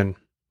acquisition.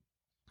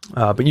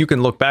 But you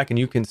can look back and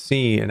you can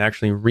see and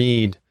actually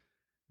read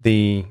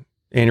the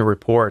annual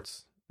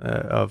reports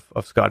of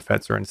Scott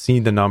Fetzer and see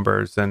the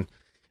numbers. And,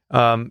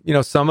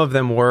 some of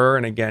them were,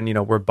 and again,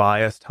 we're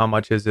biased. How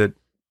much is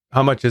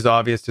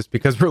obvious just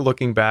because we're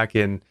looking back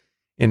in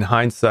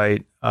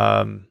hindsight?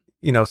 Some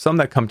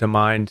that come to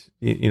mind,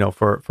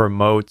 for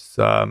moats,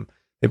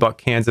 they bought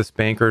Kansas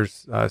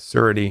Bankers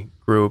Surety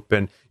Group,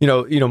 and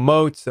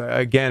moats.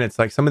 Again, it's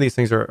like some of these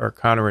things are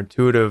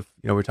counterintuitive.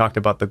 We talked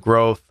about the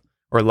growth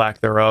or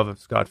lack thereof of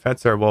Scott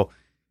Fetzer. Well,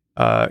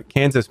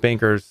 Kansas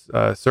Bankers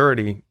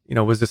Surety,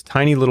 was this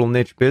tiny little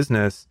niche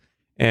business,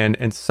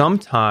 and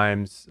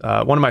sometimes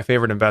one of my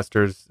favorite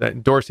investors,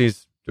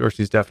 Dorsey's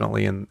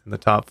definitely in the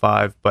top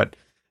 5, but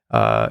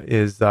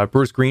is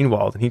Bruce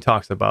Greenwald, and he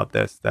talks about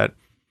this, that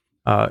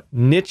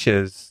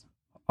niches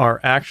are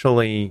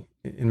actually,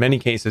 in many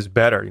cases,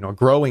 better. A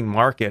growing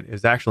market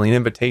is actually an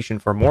invitation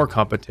for more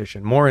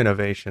competition, more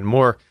innovation,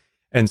 more.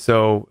 And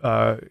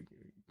so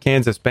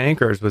Kansas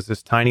Bankers was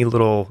this tiny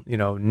little,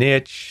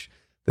 niche.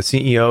 The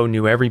CEO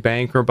knew every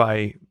banker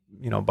by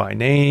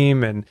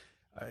name, and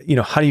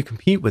how do you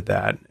compete with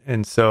that?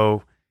 And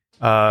so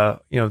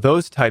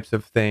those types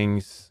of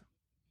things,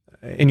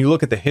 and you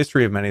look at the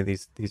history of many of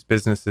these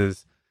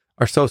businesses,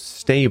 are so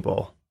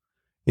stable.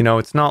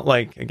 It's not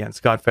like, again,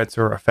 Scott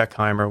Fetzer or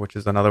Feckheimer, which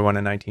is another one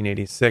in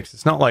 1986.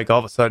 It's not like all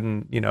of a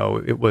sudden,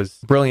 it was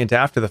brilliant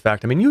after the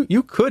fact. I mean,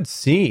 you could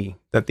see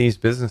that these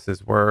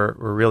businesses were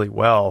really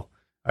well,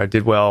 or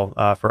did well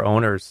for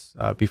owners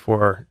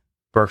before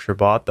Berkshire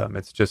bought them.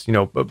 It's just,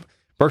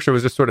 Berkshire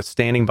was just sort of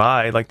standing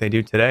by like they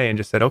do today and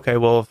just said, okay,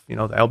 well, if, the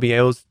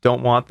LBOs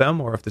don't want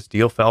them, or if this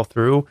deal fell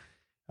through,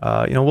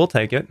 we'll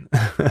take it.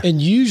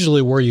 And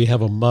usually where you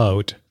have a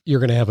moat, you're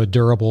going to have a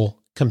durable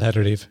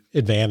competitive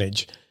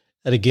advantage.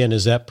 And again,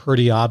 is that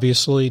pretty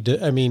obviously?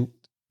 I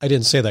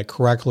didn't say that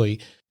correctly.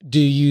 Do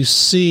you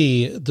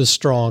see the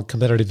strong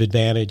competitive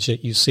advantage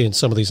that you see in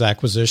some of these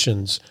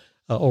acquisitions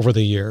over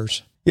the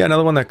years? Yeah,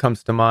 another one that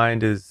comes to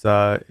mind is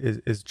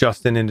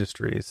Justin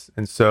Industries.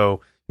 And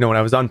so, when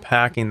I was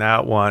unpacking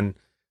that one,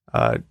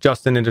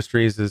 Justin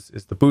Industries is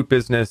the boot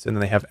business, and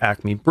then they have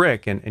Acme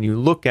Brick. And you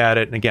look at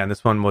it, and again,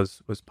 this one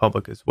was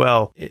public as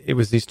well. It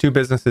was these two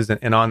businesses,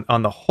 and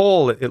on the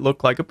whole, it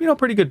looked like a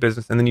pretty good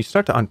business. And then you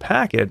start to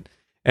unpack it,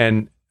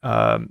 and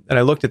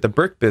I looked at the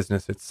brick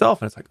business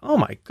itself, and it's like, oh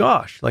my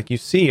gosh! Like, you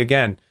see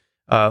again,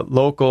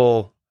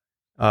 local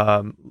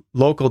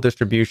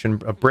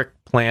distribution. A brick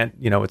plant,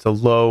 it's a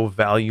low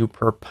value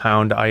per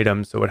pound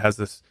item, so it has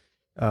this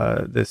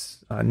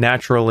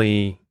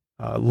naturally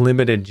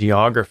limited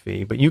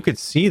geography. But you could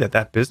see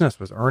that business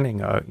was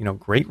earning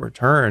great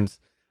returns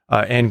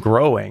and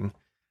growing.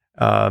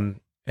 And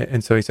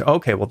so he said,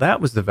 okay, well,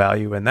 that was the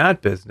value in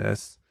that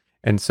business,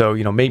 and so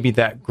maybe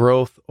that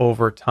growth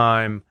over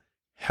time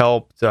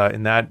helped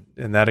in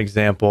that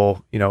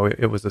example.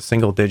 It was a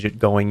single digit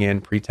going in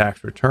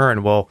pre-tax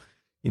return. Well,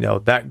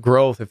 that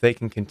growth, if they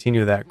can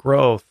continue that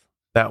growth,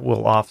 that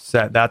will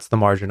offset. That's the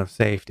margin of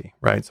safety,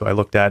 right? So I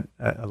looked at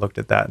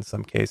that in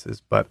some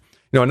cases. But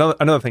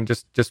another thing,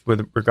 just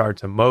with regard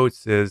to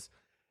moats, is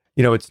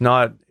it's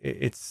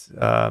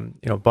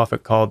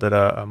Buffett called it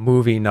a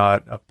movie,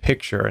 not a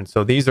picture. And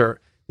so these are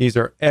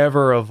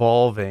ever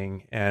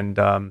evolving. And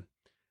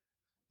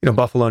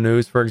Buffalo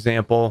News, for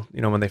example,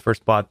 when they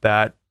first bought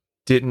that,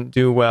 didn't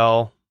do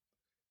well.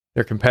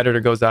 Their competitor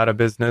goes out of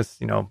business.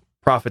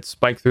 Profits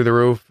spike through the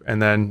roof,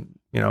 and then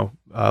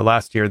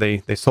last year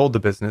they sold the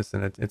business,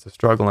 and it's a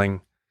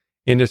struggling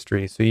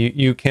industry. So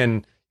you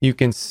can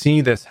see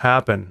this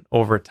happen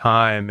over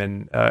time.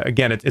 And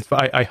again,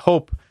 I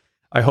hope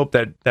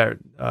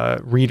that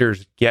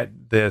readers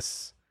get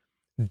this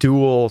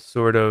dual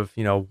sort of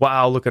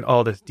wow, look at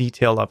all this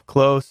detail up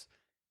close,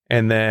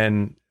 and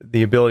then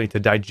the ability to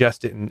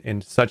digest it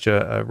in such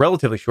a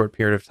relatively short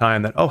period of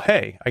time that, oh,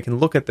 hey, I can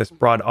look at this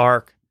broad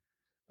arc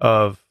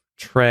of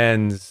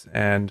trends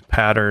and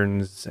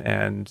patterns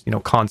and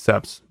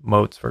concepts,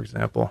 moats, for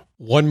example.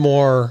 One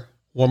more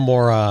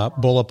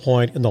bullet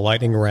point in the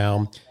lightning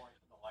round: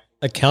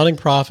 accounting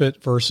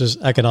profit versus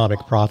economic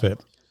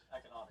profit.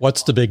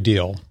 What's the big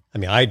deal? I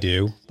mean, I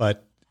do,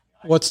 but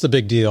what's the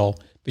big deal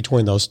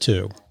between those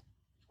two?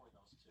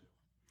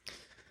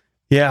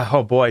 Yeah.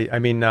 Oh boy. I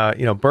mean,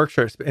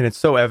 Berkshire, and it's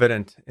so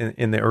evident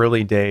in the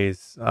early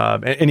days.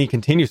 And he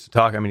continues to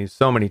talk. I mean, he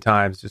so many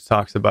times just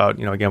talks about,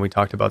 again, we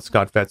talked about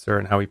Scott Fetzer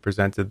and how he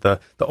presented the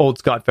old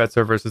Scott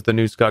Fetzer versus the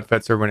new Scott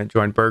Fetzer when it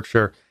joined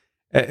Berkshire.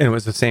 And it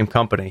was the same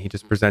company. He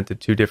just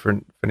presented two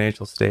different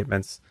financial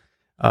statements.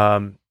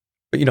 But,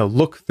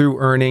 look through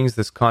earnings,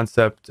 this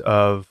concept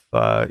of,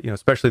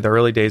 especially the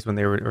early days when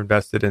they were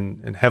invested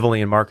in heavily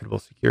in marketable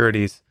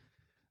securities.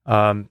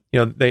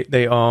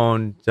 They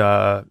owned,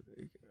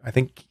 I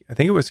think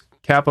it was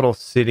Capital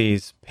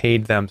Cities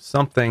paid them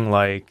something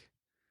like,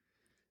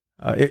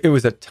 it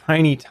was a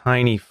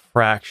tiny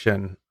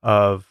fraction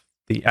of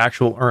the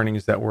actual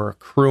earnings that were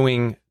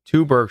accruing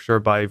to Berkshire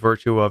by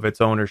virtue of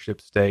its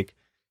ownership stake,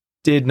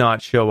 did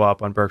not show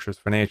up on Berkshire's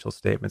financial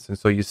statements. And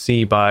so you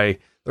see by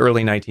the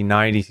early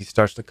 1990s, he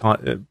starts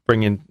to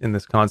bring in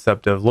this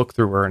concept of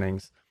look-through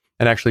earnings,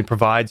 and actually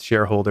provides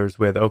shareholders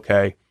with,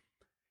 okay,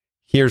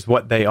 here's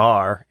what they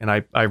are. And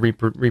I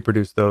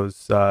reproduce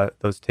those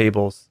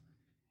tables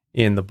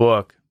in the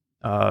book.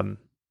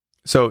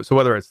 So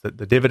whether it's the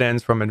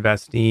dividends from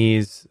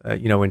investees,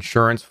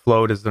 insurance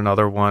float is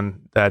another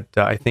one that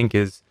I think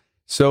is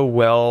so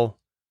well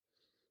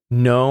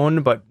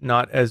known, but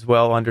not as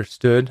well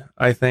understood.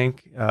 I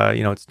think,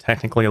 it's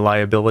technically a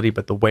liability,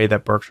 but the way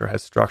that Berkshire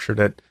has structured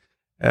it,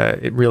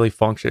 it really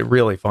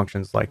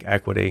functions like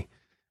equity.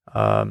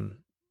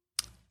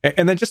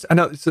 And then just, I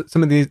know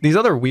some of these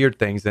other weird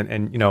things, and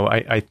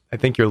I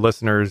think your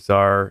listeners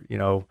are,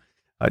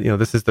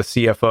 this is the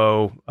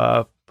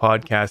CFO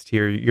podcast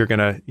here. You're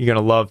gonna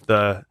love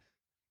the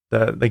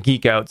the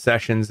geek out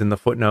sessions in the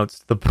footnotes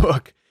to the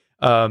book.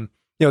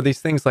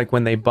 These things like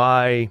when they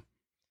buy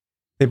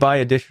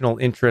additional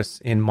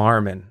interests in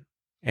Marmon,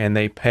 and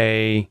they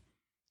pay,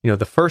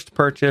 the first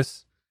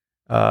purchase,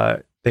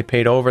 they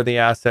paid over the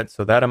asset,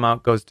 so that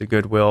amount goes to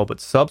goodwill,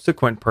 but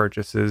subsequent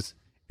purchases,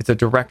 it's a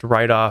direct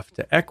write-off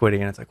to equity.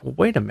 And it's like, well,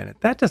 wait a minute,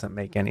 that doesn't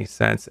make any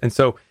sense. And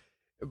so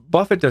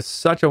Buffett does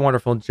such a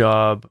wonderful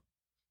job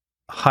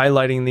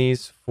highlighting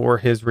these for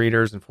his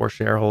readers and for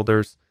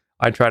shareholders.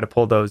 I try to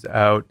pull those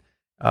out,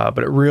 but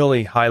it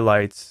really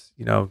highlights,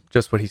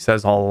 just what he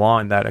says all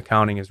along, that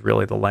accounting is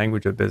really the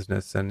language of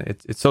business. And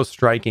it's so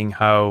striking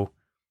how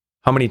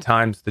many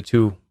times the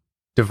two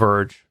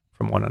diverge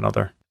from one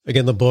another.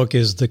 Again, the book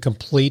is The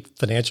Complete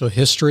Financial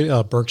History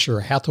of Berkshire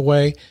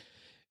Hathaway.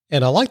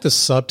 And I like the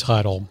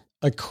subtitle,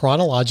 A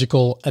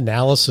Chronological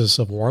Analysis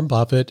of Warren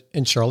Buffett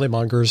and Charlie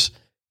Munger's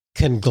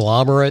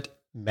Conglomerate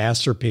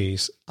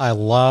Masterpiece. I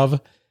love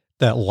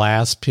that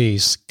last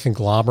piece,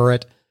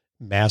 conglomerate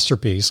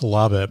masterpiece.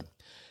 Love it.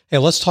 Hey,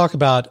 let's talk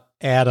about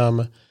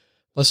Adam.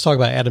 Let's talk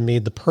about Adam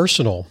Mead, the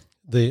personal,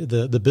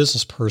 the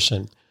business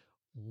person.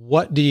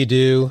 What do you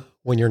do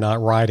when you're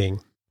not writing?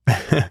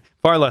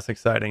 Far less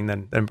exciting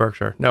than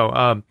Berkshire. No.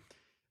 I'm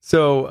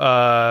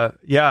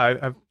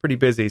pretty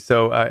busy.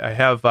 So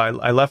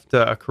I left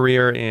a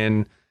career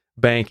in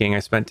banking. I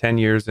spent 10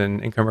 years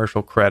in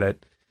commercial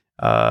credit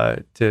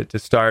to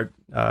start,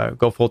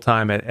 go full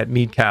time at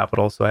Mead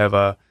Capital. So I have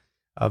a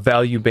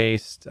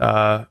value-based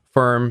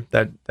firm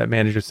that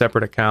manages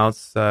separate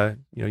accounts,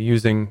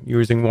 using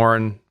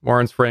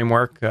Warren's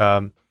framework.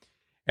 And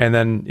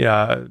then,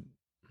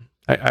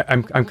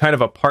 I'm kind of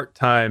a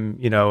part-time,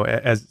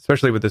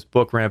 especially with this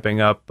book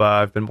ramping up.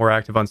 I've been more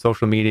active on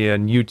social media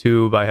and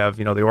YouTube. I have,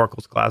 the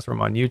Oracle's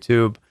Classroom on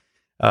YouTube.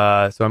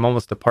 So I'm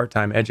almost a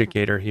part-time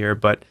educator here,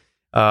 but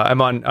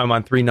I'm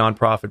on 3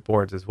 nonprofit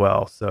boards as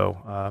well.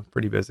 So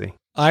pretty busy.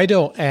 I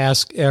don't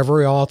ask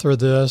every author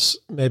this,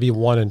 maybe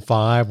 1 in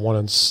 5, 1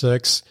 in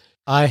 6.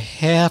 I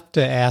have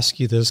to ask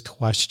you this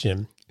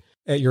question.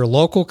 At your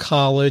local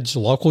college,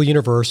 local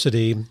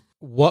university,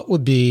 what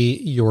would be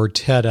your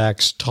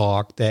TEDx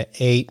talk, that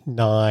 8,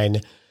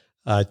 9,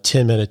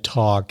 10-minute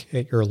talk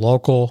at your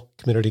local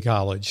community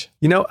college?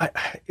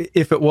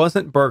 If it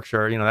wasn't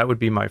Berkshire, that would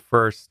be my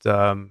first.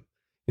 I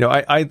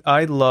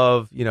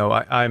love.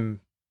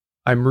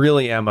 I'm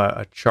really am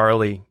a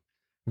Charlie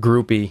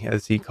groupie,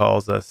 as he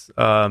calls us.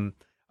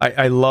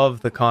 I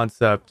love the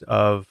concept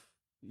of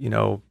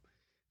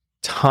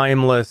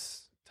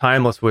timeless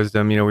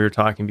wisdom. We were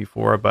talking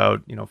before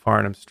about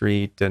Farnham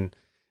Street and.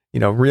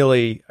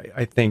 Really,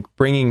 I think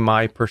bringing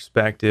my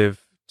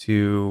perspective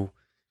to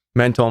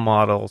mental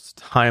models,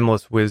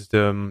 timeless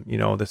wisdom,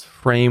 this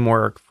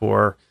framework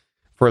for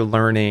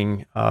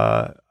learning,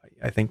 I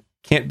think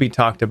can't be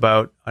talked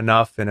about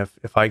enough. And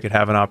if I could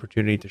have an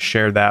opportunity to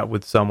share that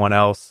with someone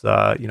else,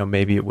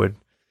 maybe it would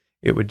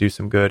do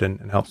some good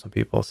and help some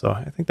people. So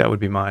I think that would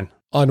be mine.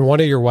 On one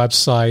of your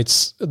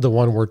websites, the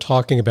one we're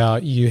talking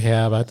about, you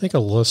have, I think, a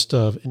list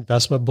of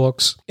investment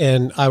books.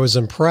 And I was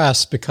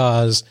impressed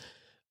because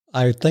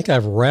I think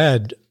I've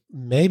read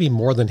maybe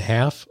more than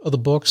half of the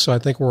books, so I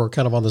think we're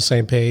kind of on the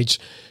same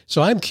page.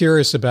 So I'm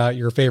curious about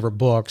your favorite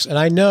books, and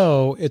I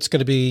know it's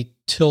going to be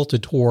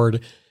tilted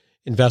toward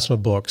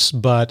investment books,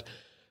 but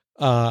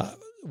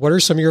what are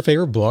some of your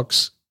favorite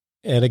books?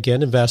 And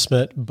again,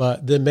 investment,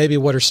 but then maybe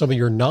what are some of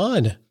your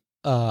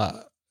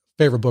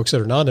favorite books that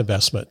are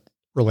non-investment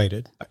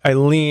related? I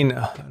lean,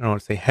 I don't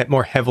want to say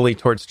more heavily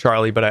towards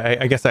Charlie, but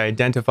I guess I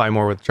identify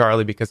more with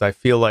Charlie because I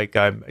feel like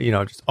I'm,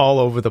 just all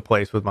over the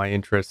place with my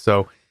interests.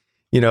 So,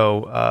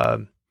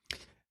 we'll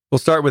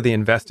start with the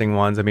investing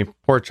ones. I mean,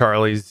 poor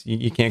Charlie's,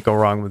 you can't go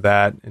wrong with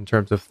that in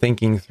terms of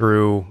thinking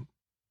through,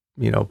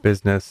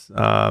 business.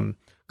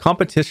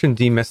 Competition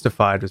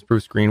Demystified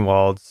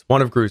was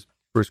one of Bruce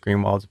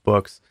Greenwald's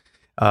books.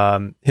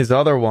 His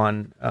other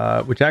one,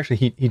 which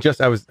actually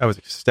I was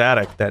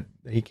ecstatic that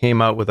he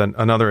came out with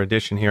another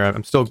edition here.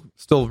 I'm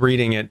still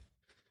reading it,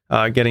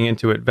 getting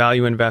into it.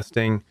 Value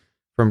Investing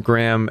from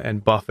Graham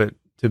and Buffett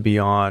to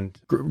Beyond.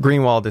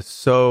 Greenwald is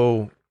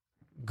so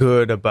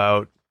good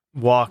about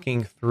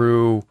walking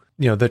through,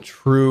 the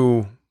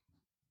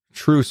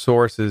true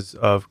sources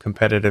of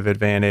competitive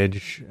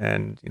advantage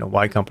and,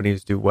 why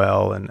companies do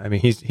well. And I mean,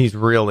 he's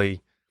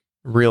really,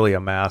 really a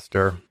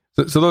master.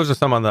 So those are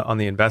some on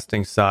the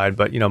investing side,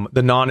 but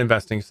the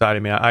non-investing side. I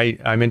mean,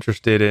 I'm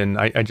interested in.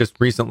 I just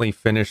recently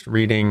finished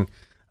reading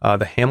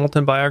the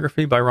Hamilton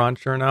biography by Ron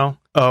Chernow.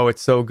 Oh,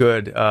 it's so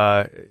good.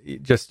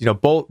 Just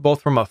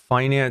both from a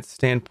finance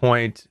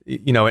standpoint,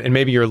 and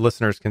maybe your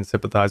listeners can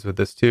sympathize with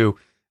this too.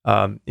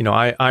 I'm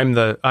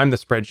the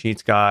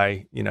spreadsheets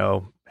guy.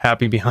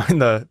 Happy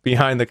behind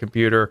the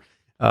computer,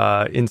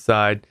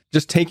 inside.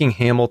 Just taking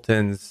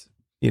Hamilton's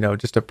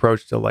just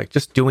approach to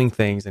just doing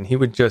things. And he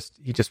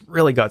just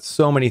really got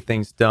so many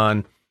things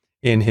done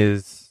in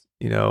his,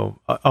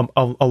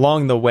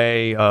 along the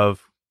way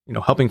of,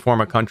 helping form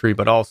a country,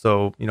 but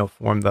also,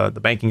 form the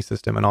banking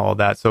system and all of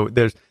that. So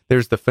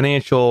there's the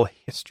financial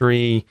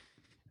history,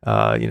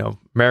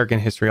 American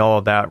history, all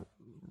of that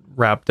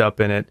wrapped up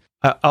in it.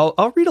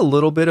 I'll read a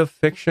little bit of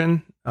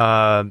fiction.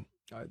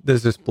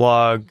 There's this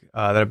blog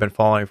that I've been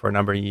following for a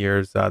number of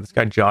years. This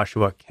guy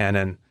Joshua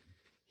Kennan,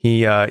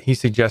 he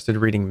suggested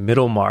reading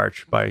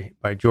Middlemarch by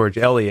George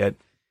Eliot.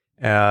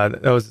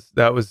 That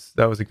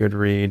was a good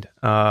read.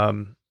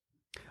 I'm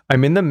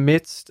in the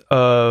midst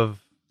of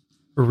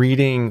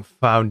reading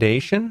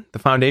the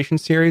Foundation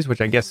series,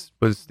 which I guess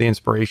was the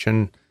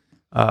inspiration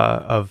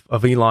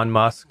of Elon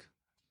Musk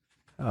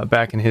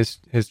back in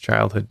his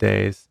childhood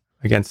days.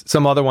 Against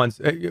some other ones,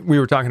 we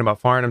were talking about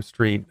Farnham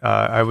Street.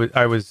 I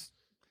was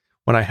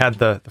when I had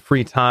the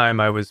free time,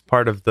 I was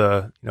part of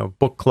the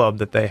book club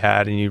that they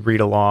had, and you'd read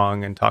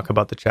along and talk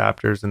about the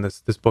chapters. And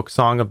this book,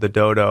 Song of the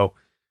Dodo,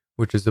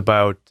 which is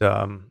about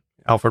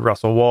Alfred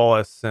Russel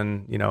Wallace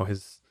and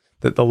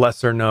the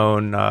lesser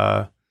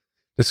known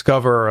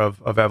discoverer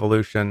of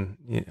evolution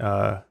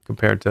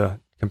compared to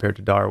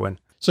Darwin.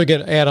 So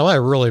again, Adam, I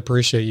really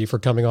appreciate you for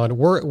coming on.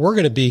 We're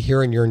going to be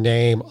hearing your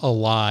name a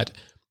lot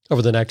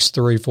over the next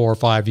 3, 4,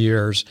 5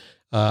 years.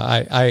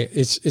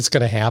 It's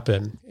going to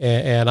happen,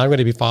 and I'm going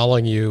to be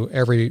following you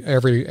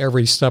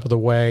every step of the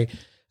way.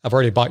 I've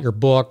already bought your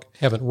book,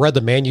 haven't read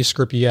the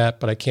manuscript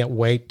yet, but I can't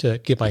wait to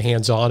get my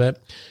hands on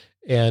it.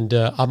 And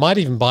I might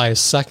even buy a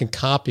second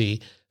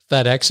copy,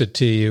 FedEx it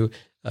to you,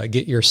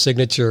 get your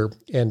signature,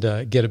 and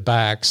get it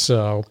back.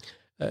 So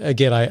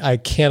again, I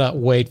cannot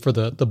wait for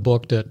the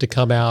book to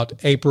come out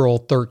April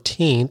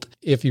 13th.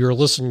 If you're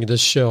listening to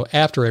this show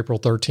after April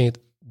 13th,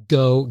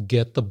 go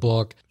get the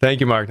book. Thank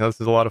you, Mark. This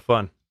is a lot of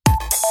fun.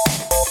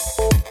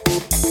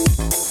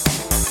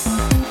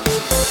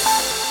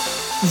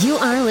 You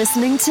are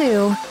listening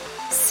to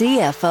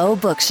CFO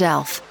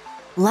Bookshelf.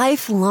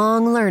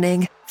 Lifelong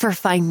learning for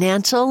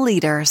financial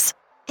leaders.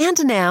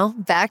 And now,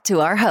 back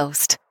to our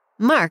host,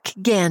 Mark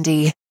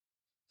Gandy.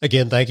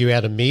 Again, thank you,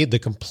 Adam Mead. The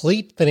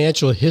Complete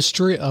Financial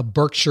History of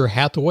Berkshire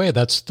Hathaway.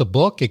 That's the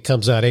book. It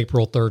comes out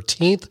April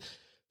 13th,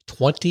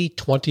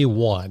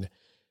 2021.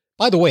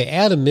 By the way,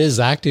 Adam is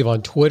active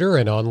on Twitter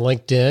and on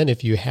LinkedIn.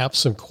 If you have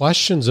some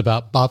questions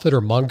about Buffett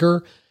or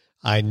Munger,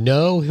 I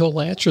know he'll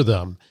answer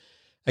them.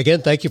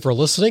 Again, thank you for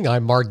listening.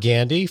 I'm Mark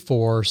Gandy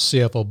for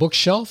CFO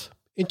Bookshelf.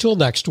 Until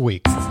next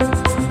week.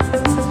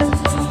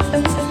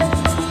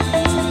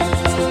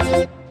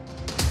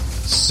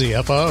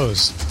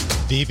 CFOs,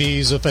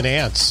 VPs of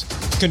finance,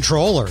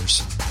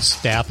 controllers,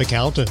 staff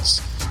accountants,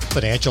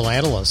 financial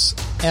analysts,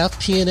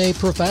 FP&A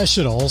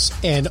professionals,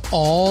 and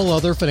all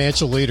other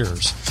financial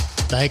leaders.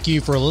 Thank you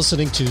for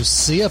listening to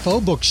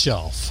CFO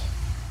Bookshelf.